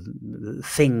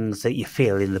 things that you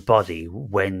feel in the body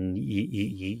when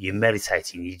you're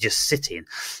meditating, you're just sitting.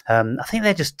 I think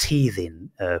they're just teething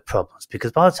problems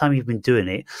because by the time you've been doing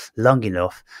it long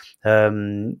enough,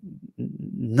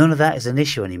 none of that is an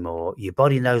issue anymore. Your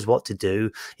body knows what to do.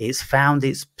 It's found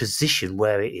its position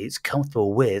where it's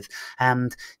comfortable with.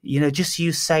 And, just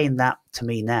you saying that to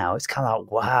me now, it's kind of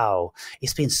like, wow,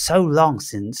 it's been so long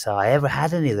since I ever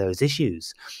had any of those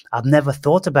issues. I've never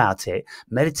thought about it.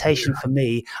 Meditation for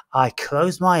me, I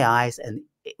close my eyes and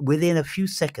within a few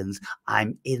seconds,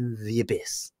 I'm in the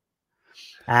abyss.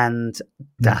 And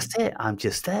that's Mm. it. I'm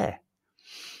just there.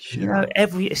 Yeah.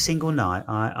 Every single night,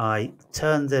 I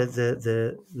turn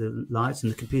the lights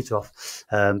and the computer off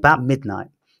about midnight,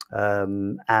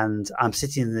 and I'm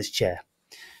sitting in this chair,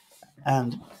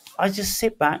 and I just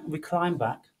sit back, recline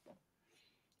back,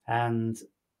 and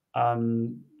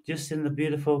I'm just in the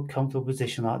beautiful, comfortable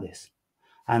position like this.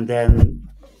 And then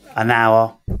an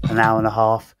hour, an hour and a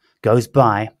half goes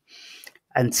by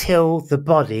until the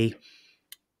body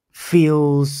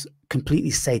feels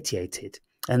completely satiated.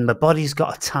 And my body's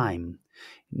got a time,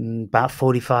 about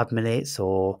 45 minutes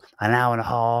or an hour and a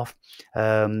half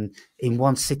in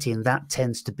one sitting. That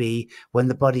tends to be when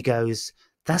the body goes,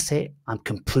 That's it. I'm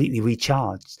completely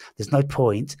recharged. There's no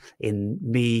point in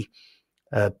me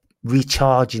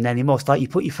recharging anymore. It's like you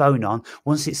put your phone on.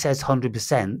 Once it says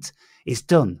 100%, it's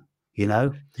done. You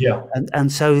know, Yeah. and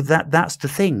so that's the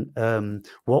thing.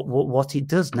 What it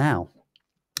does now.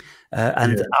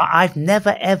 And Yeah. I've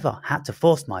never ever had to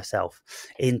force myself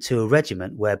into a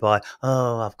regiment whereby,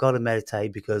 oh, I've got to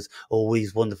meditate because all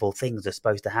these wonderful things are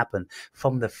supposed to happen.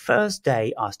 From the first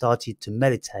day I started to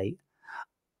meditate,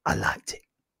 I liked it.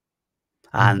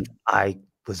 And Mm. I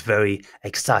was very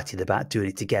excited about doing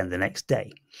it again the next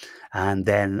day. And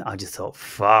then I just thought,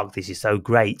 fuck, this is so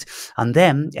great. And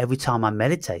then every time I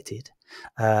meditated,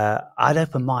 I'd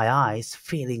open my eyes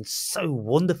feeling so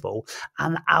wonderful,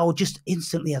 and I'll just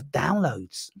instantly have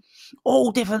downloads,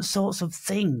 all different sorts of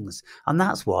things. And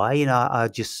that's why, I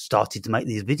just started to make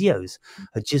these videos.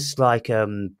 Just like,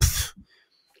 and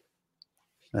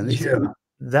Yeah.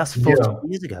 that's 40 Yeah.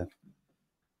 years ago.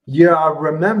 Yeah, I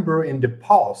remember in the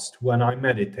past when I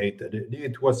meditated,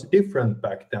 it was different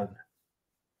back then.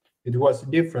 It was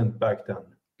different back then.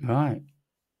 Right.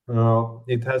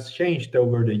 It has changed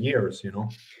over the years, you know.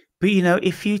 But,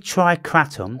 if you try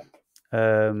Kratom,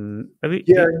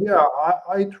 Yeah, yeah,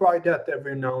 I try that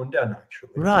every now and then,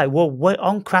 actually. right. Well,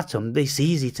 on Kratom, it's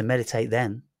easy to meditate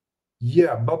then.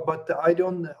 Yeah, but I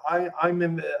don't.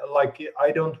 Like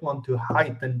I don't want to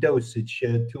heighten dosage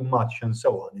too much and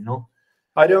so on. You know,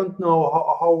 I don't know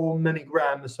how many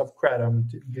grams of kratom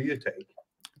do you take?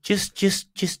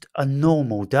 Just a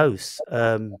normal dose,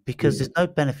 because Yeah. there's no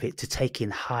benefit to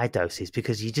taking high doses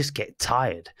because you just get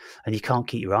tired and you can't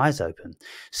keep your eyes open.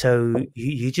 So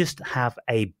you just have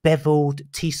a beveled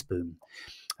teaspoon.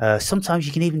 Sometimes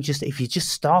you can even just, if you're just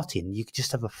starting, you could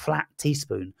just have a flat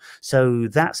teaspoon. So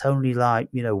that's only like,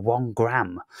 1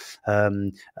 gram.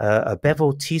 A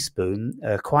beveled teaspoon,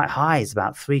 quite high, is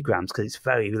about 3 grams because it's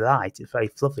very light, it's very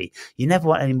fluffy. You never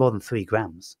want any more than 3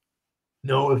 grams.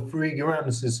 No, 3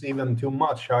 grams is even too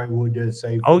much. I would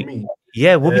say for Oh, me.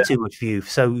 yeah, it would be Uh, too much for you.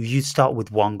 So you'd start with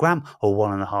 1 gram or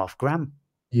 1.5 gram.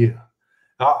 yeah,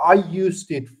 I used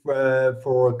it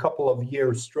for a couple of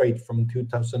years straight from Oh,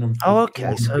 2015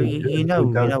 okay. So to you know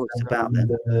what it's about then.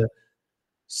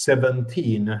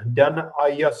 2017. Then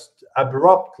I just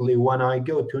abruptly, when I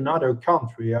go to another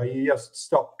country, I just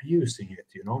stop using it,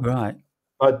 you know. Right.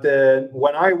 But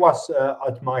when I was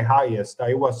at my highest,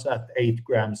 I was at 8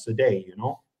 grams a day, you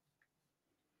know.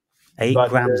 Eight But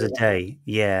grams a day.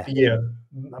 Yeah. yeah,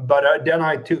 but then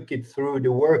I took it through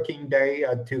the working day.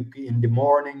 I took in the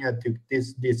morning. I took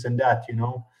this, and that, you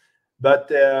know. But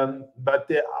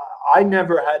I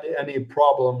never had any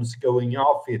problems going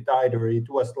off it either. It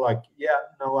was like, yeah,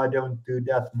 no, I don't do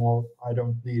that more. I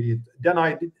don't need it. Then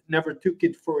never took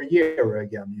it for a year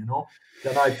again, you know.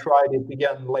 Then I tried it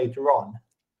again later on.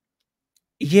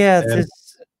 Yeah. Uh,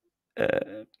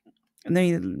 Uh, I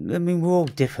mean, we're all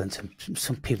different.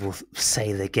 Some people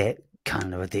say they get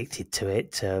kind of addicted to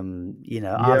it. I've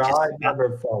yeah, just I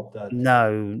never felt that.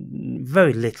 no,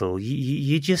 very little.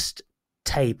 You just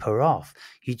taper off.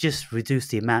 You just reduce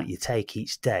the amount you take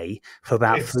each day for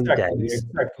about 3 days.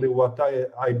 Exactly what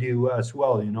I do as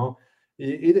well. You know,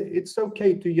 it's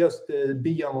okay to just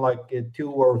be on like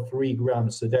 2 or 3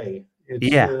 grams a day. It's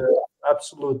Yeah,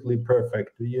 absolutely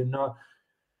perfect. You know,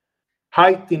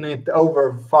 heighten it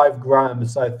over 5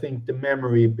 grams, I think the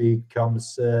memory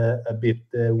becomes a bit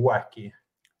wacky.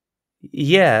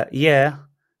 yeah, yeah.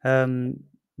 Um,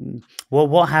 well,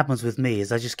 what happens with me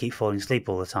is I just keep falling asleep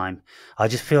all the time. I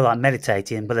just feel like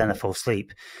meditating, but then I fall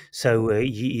asleep. So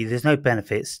there's no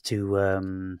benefits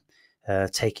to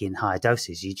taking high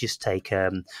doses. You just take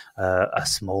a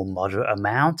small, moderate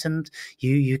amount, and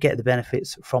you get the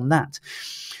benefits from that.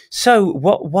 So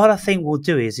what I think we'll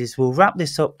do is we'll wrap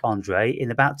this up, Andre,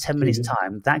 in about 10 minutes Yeah,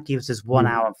 time. That gives us one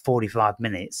yeah, hour and 45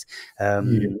 minutes. yeah,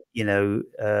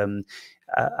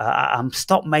 I'm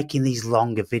stop making these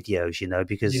longer videos,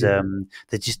 because yeah.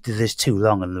 they're just too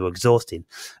long and they're exhausting.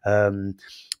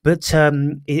 But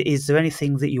is there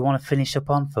anything that you want to finish up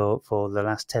on for the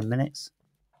last 10 minutes?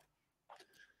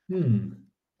 Hmm.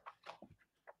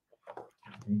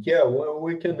 Yeah, well,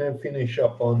 we can finish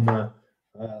up on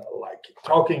like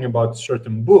talking about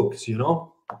certain books. You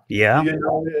know, do Yeah. you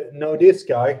know this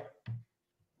guy,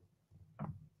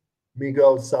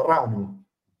 Miguel Serrano?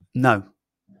 No.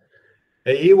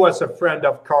 He was a friend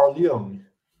of Carl Jung.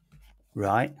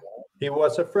 Right. He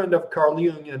was a friend of Carl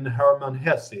Jung and Hermann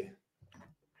Hesse.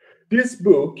 This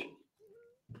book,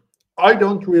 I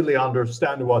don't really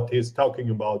understand what he's talking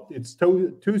about. It's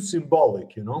too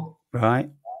symbolic, you know. Right.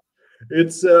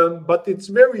 It's but it's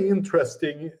very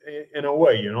interesting in a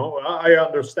way, you know. I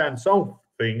understand some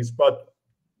things, but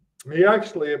he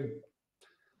actually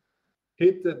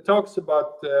It talks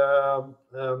about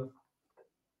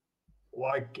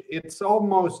like it's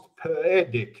almost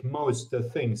poetic, most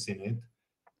things in it.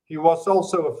 He was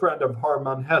also a friend of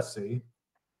Hermann Hesse.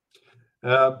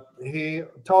 He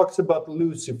talks about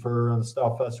Lucifer and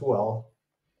stuff as well.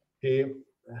 He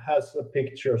has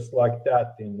pictures like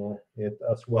that in it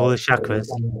as All the well. So, chakras.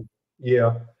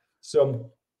 yeah.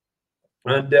 So,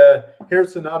 and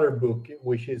here's another book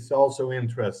which is also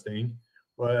interesting.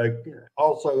 Uh,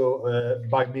 Also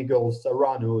by Miguel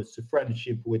Serrano's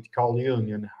Friendship with Carl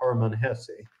Jung and Hermann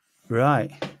Hesse.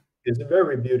 Right. It's a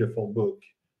very beautiful book.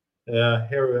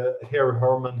 Here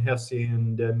Hermann Hesse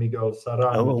and Miguel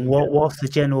Serrano Oh, and together. what's the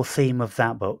general theme of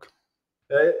that book?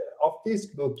 Uh, of this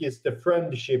book is the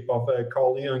friendship of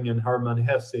Carl Jung and Hermann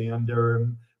Hesse and their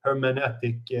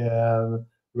hermeneutic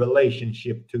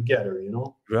relationship together, you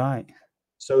know. Right.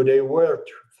 So they were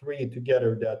three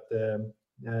together that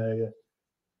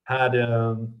had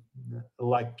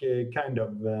like kind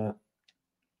of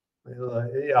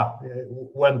yeah,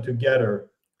 went together,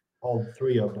 all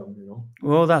three of them, you know.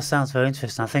 Well, that sounds very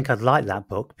interesting. I think I'd like that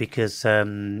book because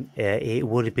it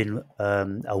would have been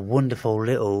a wonderful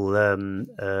little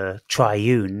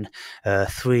triune,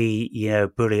 three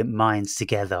brilliant minds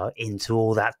together into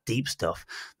all that deep stuff.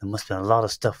 There must have been a lot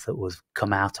of stuff that was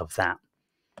come out of that.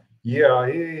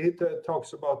 Yeah, he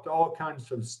talks about all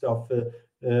kinds of stuff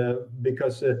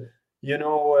because you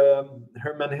know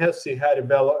Hermann Hesse had a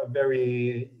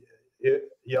very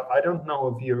yeah. I don't know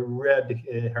if you read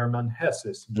Hermann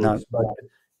Hesse's No, books, but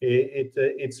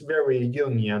it's very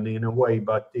Jungian in a way,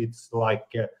 but it's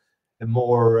like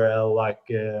more like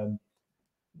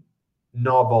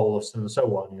novels and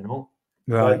so on, you know.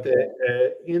 right. But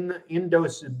in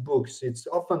those books, it's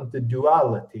often the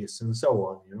dualities and so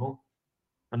on, you know.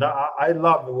 And I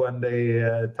love when they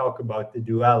talk about the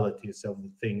dualities of the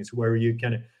things, where you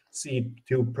can see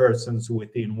two persons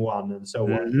within one and so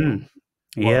on. You Hmm.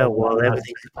 know? Yeah, One well, has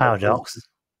everything's a purpose. paradox.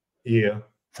 Yeah.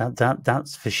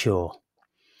 That's for sure.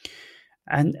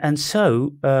 And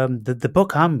so the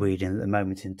book I'm reading at the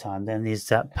moment in time then is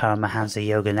that Paramahansa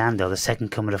Yogananda, The Second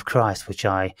Coming of Christ, which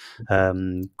I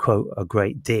quote a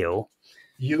great deal.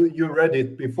 You read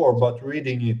it before, but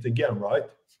reading it again, right?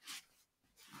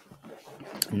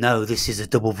 No, this is a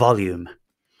double volume.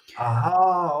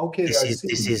 Aha. Okay, This I is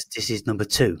see. this is number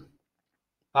two.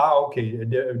 Okay.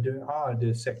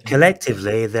 The second book.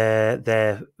 Collectively,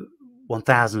 they're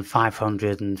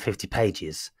 1,550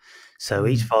 pages. So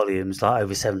each Mm. volume is like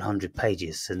over 700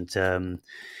 pages, and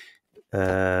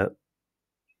uh,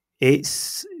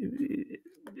 it's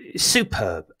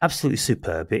superb, absolutely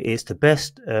superb. It's the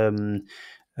best um,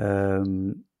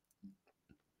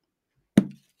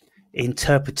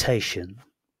 interpretation,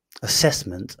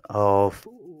 assessment of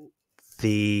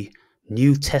the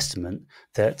New Testament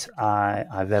that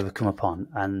I've ever come upon,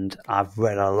 and I've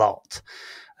read a lot.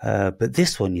 But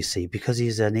this one, you see, because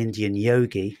he's an Indian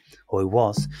yogi, or he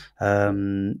was,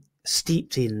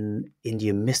 steeped in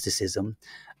Indian mysticism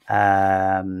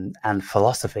and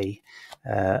philosophy,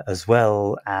 as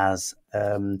well as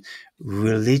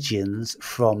religions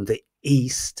from the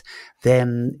East,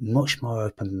 then much more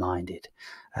open-minded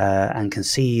and can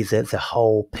see the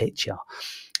whole picture.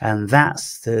 And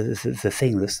that's the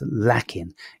thing that's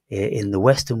lacking in the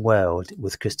Western world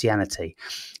with Christianity.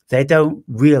 They don't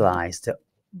realize that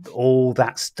all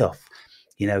that stuff,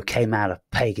 came out of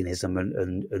paganism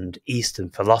and Eastern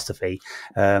philosophy,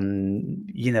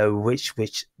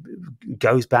 which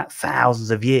goes back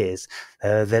thousands of years.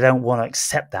 They don't want to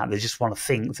accept that. They just want to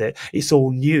think that it's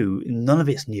all new. None of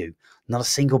it's new. Not a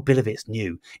single bit of it's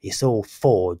new. It's all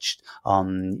forged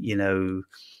on, the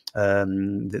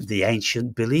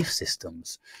ancient belief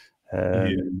systems, Yeah.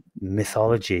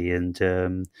 mythology and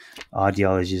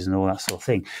ideologies and all that sort of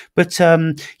thing. But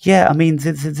yeah, I mean,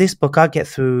 this book I get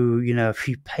through, a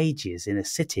few pages in a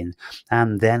sitting,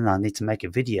 and then I need to make a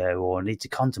video, or I need to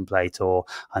contemplate, or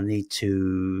I need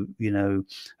to,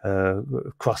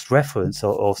 cross-reference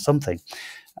or something,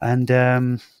 and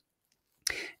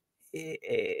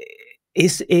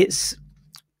it's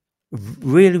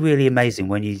really, really amazing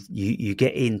when you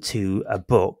get into a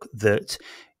book that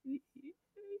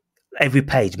every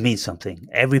page means something.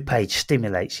 Every page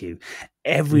stimulates you.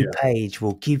 Every Yeah. page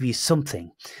will give you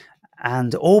something.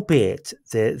 And albeit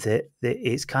that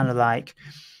it's kind of like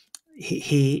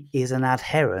he is an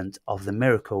adherent of the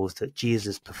miracles that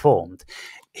Jesus performed,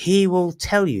 he will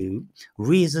tell you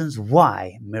reasons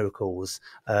why miracles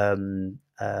are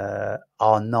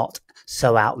not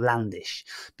so outlandish,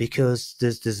 because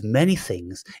there's many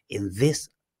things in this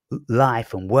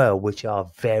life and world which are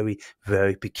very,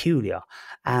 very peculiar.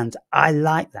 And I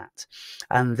like that.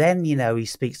 And then, he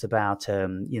speaks about,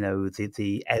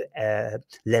 the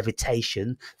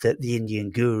levitation that the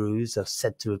Indian gurus are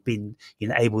said to have been,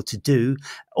 able to do.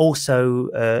 Also,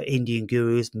 Indian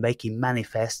gurus making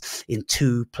manifests in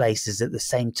two places at the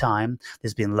same time.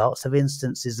 There's been lots of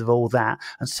instances of all that.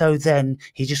 And so then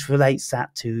he just relates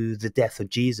that to the death of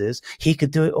Jesus. He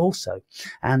could do it also.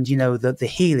 And, the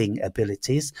healing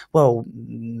abilities, well,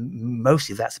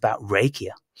 mostly that's about Reiki.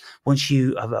 Once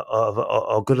you have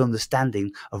a good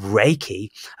understanding of Reiki,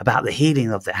 about the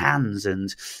healing of the hands,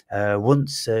 and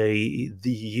once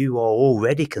you are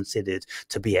already considered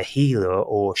to be a healer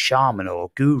or shaman or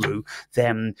guru,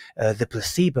 then the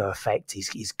placebo effect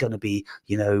is going to be,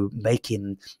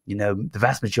 making, the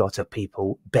vast majority of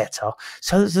people better.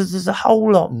 So there's a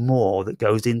whole lot more that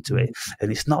goes into it.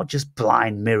 And it's not just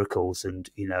blind miracles and,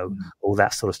 all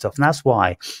that sort of stuff. And that's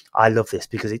why I love this,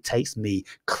 because it takes me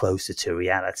closer to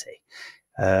reality.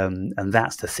 And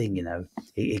that's the thing,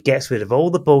 it gets rid of all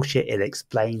the bullshit. It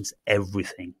explains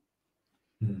everything.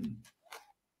 And,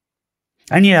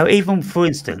 even for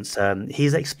instance,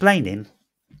 he's explaining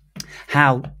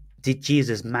how did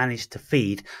Jesus manage to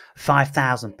feed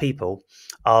 5,000 people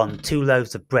on 2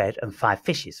 loaves of bread and 5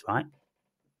 fishes, right?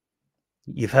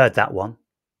 You've heard that one.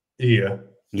 Yeah.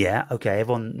 Yeah, okay,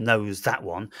 everyone knows that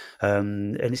one.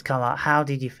 And it's kind of like, how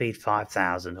did you feed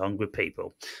 5,000 hungry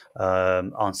people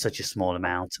on such a small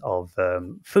amount of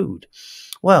food?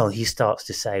 Well, he starts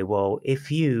to say, well,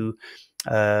 if you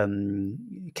can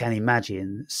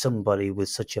imagine somebody with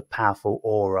such a powerful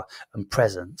aura and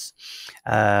presence,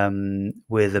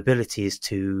 with abilities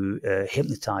to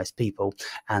hypnotize people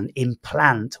and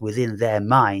implant within their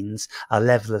minds a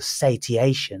level of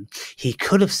satiation, he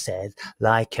could have said,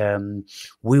 like,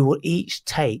 we will each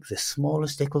take the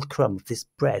smallest little crumb of this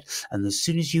bread, and as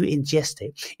soon as you ingest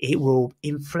it, it will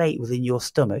inflate within your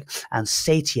stomach and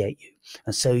satiate you.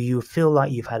 And so you feel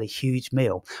like you've had a huge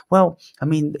meal. Well, I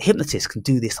mean, hypnotists can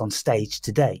do this on stage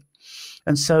today.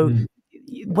 And so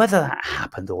whether that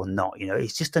happened or not,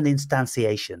 it's just an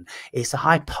instantiation. It's a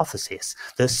hypothesis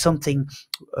that something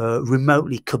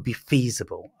remotely could be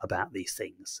feasible about these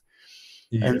things.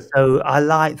 Yeah. And so I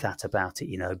like that about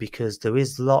it, because there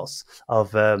is lots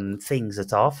of things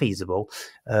that are feasible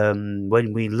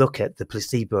when we look at the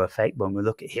placebo effect, when we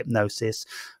look at hypnosis,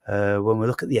 when we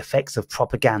look at the effects of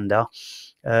propaganda.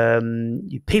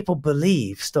 People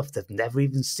believe stuff they've never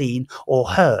even seen or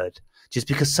heard just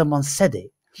because someone said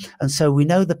it. And so we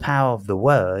know the power of the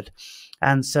word.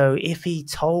 And so if he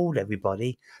told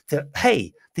everybody that,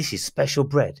 hey, this is special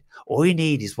bread, all you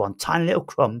need is one tiny little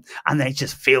crumb and then it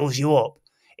just fills you up.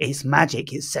 It's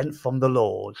magic. It's sent from the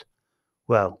Lord.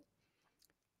 Well,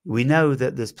 we know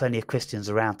that there's plenty of Christians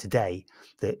around today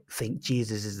that think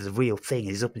Jesus is the real thing.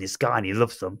 He's up in the sky and he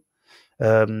loves them.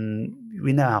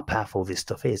 We know how powerful this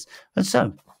stuff is. And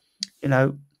so,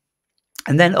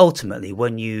 and then ultimately,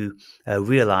 when you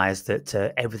realize that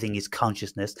everything is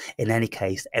consciousness, in any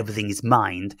case, everything is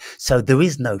mind. So there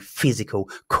is no physical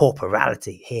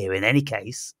corporality here in any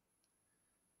case.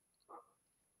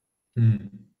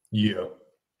 Yeah.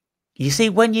 You see,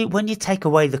 when you take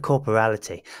away the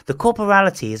corporality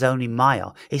is only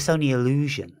Maya. It's only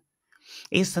illusion.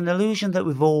 It's an illusion that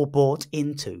we've all bought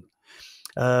into.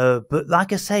 But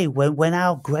like I say, when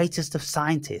our greatest of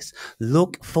scientists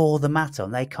look for the matter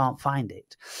and they can't find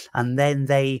it, and then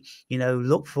they,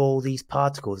 look for all these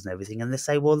particles and everything, and they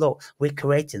say, well, look, we're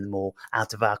creating them all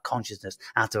out of our consciousness,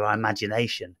 out of our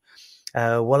imagination.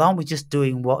 Well, aren't we just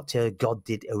doing what God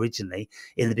did originally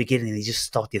in the beginning? He just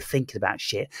started thinking about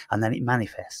shit and then it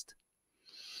manifests.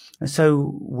 And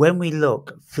so when we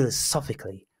look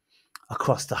philosophically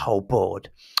across the whole board,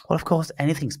 well, of course,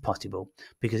 anything's possible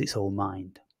because it's all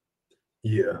mind.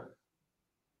 Yeah.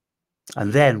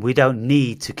 And then we don't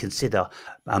need to consider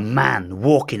a man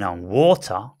walking on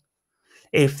water.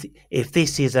 If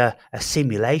this is a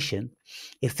simulation,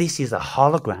 if this is a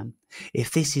hologram,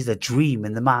 if this is a dream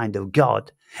in the mind of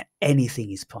God,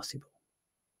 anything is possible.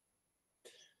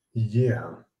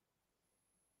 Yeah.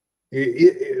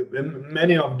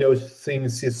 Many of those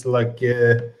things is like,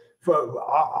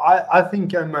 I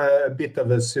think I'm a bit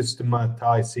of a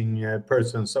systematizing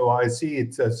person, so I see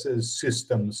it as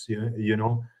systems,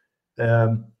 and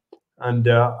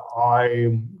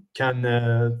I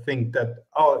can think that,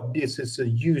 this is a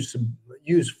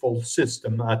useful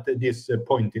system at this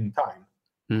point in time.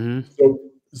 Mm-hmm.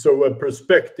 So a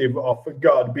perspective of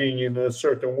God being in a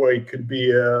certain way could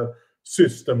be a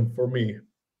system for me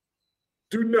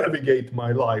to navigate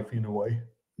my life in a way.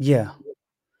 Yeah.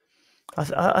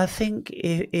 I think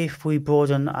if we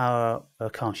broaden our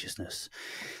consciousness,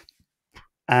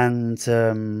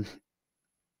 and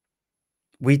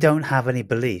we don't have any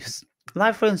beliefs.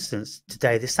 Like, for instance,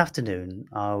 today, this afternoon,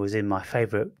 I was in my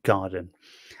favourite garden,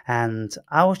 and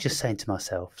I was just saying to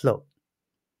myself, look,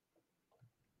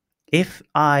 if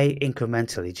I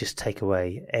incrementally just take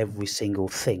away every single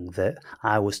thing that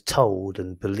I was told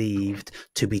and believed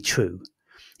to be true,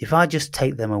 if I just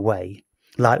take them away,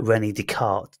 like René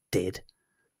Descartes did,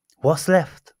 what's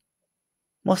left?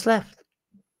 What's left?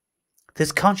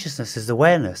 There's consciousness, there's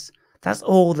awareness. That's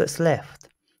all that's left.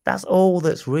 That's all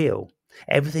that's real.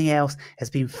 Everything else has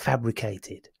been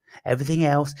fabricated. Everything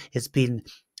else has been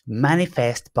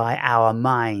manifest by our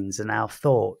minds and our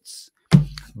thoughts.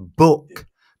 Book,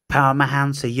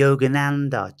 Paramahansa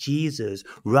Yogananda, Jesus,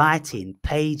 writing,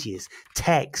 pages,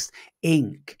 text,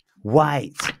 ink,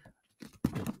 white,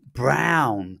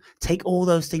 brown. Take all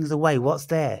those things away. What's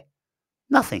there?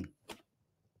 Nothing.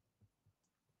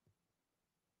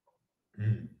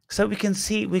 So we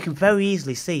can very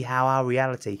easily see how our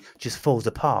reality just falls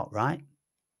apart, right?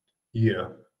 Yeah.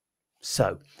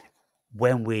 So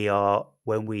when we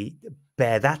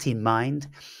bear that in mind,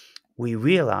 we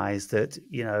realize that,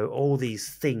 all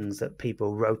these things that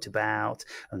people wrote about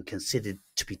and considered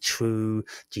to be true,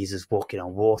 Jesus walking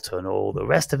on water and all the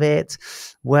rest of it,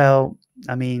 well,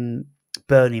 I mean,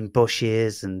 burning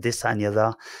bushes and this and the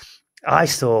other, I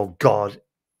saw God,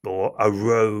 or a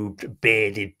robed,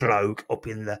 bearded bloke up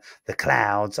in the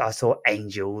clouds. I saw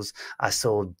angels. I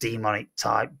saw demonic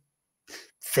type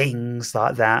things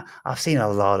like that. I've seen a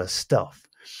lot of stuff.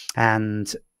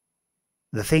 And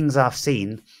the things I've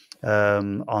seen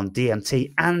on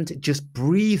DMT and just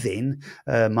breathing,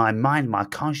 my mind, my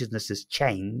consciousness has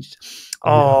changed,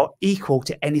 are equal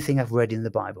to anything I've read in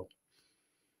the Bible.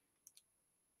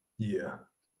 Yeah.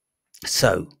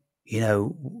 So,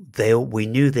 we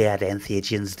knew they had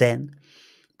entheogens then.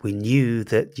 We knew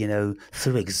that,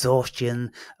 through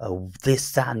exhaustion,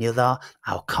 this, that, and the other,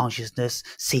 our consciousness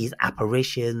sees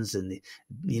apparitions and,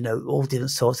 all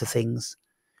different sorts of things.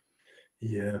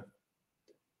 Yeah.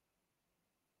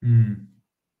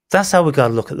 That's how we got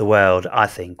to look at the world, I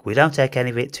think. We don't take any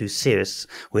of it too serious.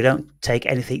 We don't take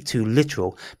anything too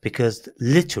literal, because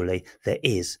literally there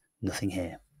is nothing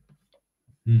here.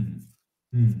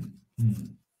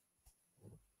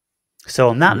 So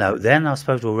on that note, then, I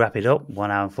suppose we'll wrap it up.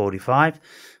 1 hour and 45.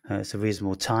 It's a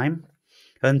reasonable time.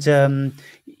 And just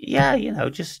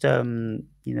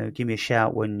give me a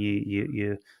shout when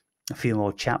you a few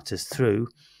more chapters through.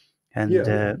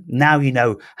 And now you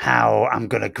know how I'm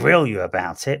going to grill you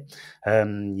about it.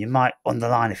 You might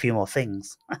underline a few more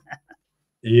things.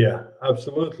 Yeah,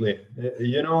 absolutely.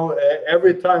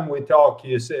 Every time we talk,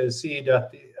 you see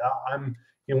that I'm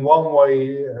in one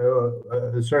way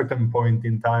a certain point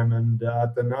in time, and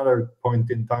at another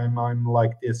point in time, I'm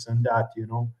like this and that.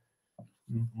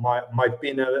 Might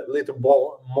be a little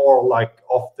more like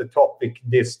off the topic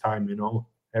this time.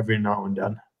 Every now and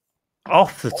then.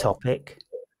 Off the topic.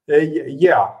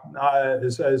 Yeah,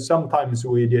 so sometimes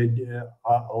we did,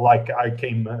 like I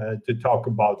came to talk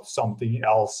about something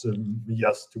else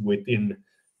just within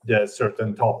the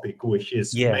certain topic, which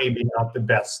is maybe not the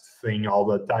best thing all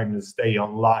the time, to stay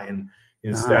online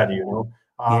instead.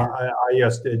 I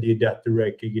just did that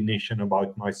recognition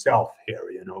about myself here,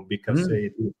 because I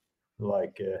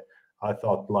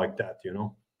thought like that.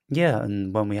 Yeah,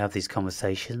 and when we have these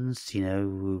conversations,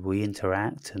 we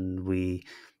interact and we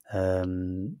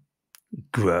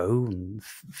grow and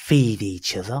feed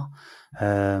each other,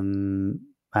 and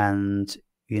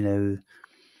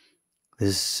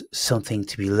there's something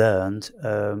to be learned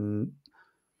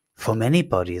from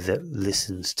anybody that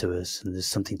listens to us, and there's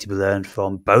something to be learned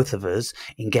from both of us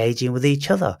engaging with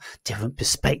each other. Different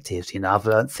perspectives. I've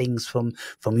learned things from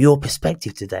your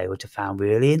perspective today, which I found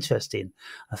really interesting.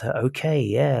 I thought, okay,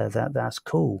 yeah, that's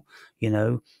cool.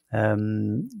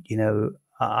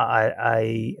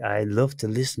 I love to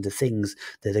listen to things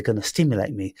that are going to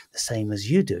stimulate me the same as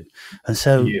you do. And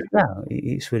so,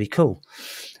 it's really cool.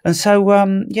 And so,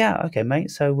 okay, mate.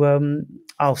 So,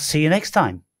 I'll see you next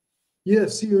time. Yeah,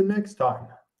 see you next time.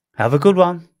 Have a good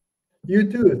one.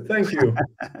 You too. Thank you.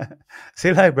 See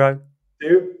you later, bro. See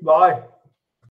you. Bye.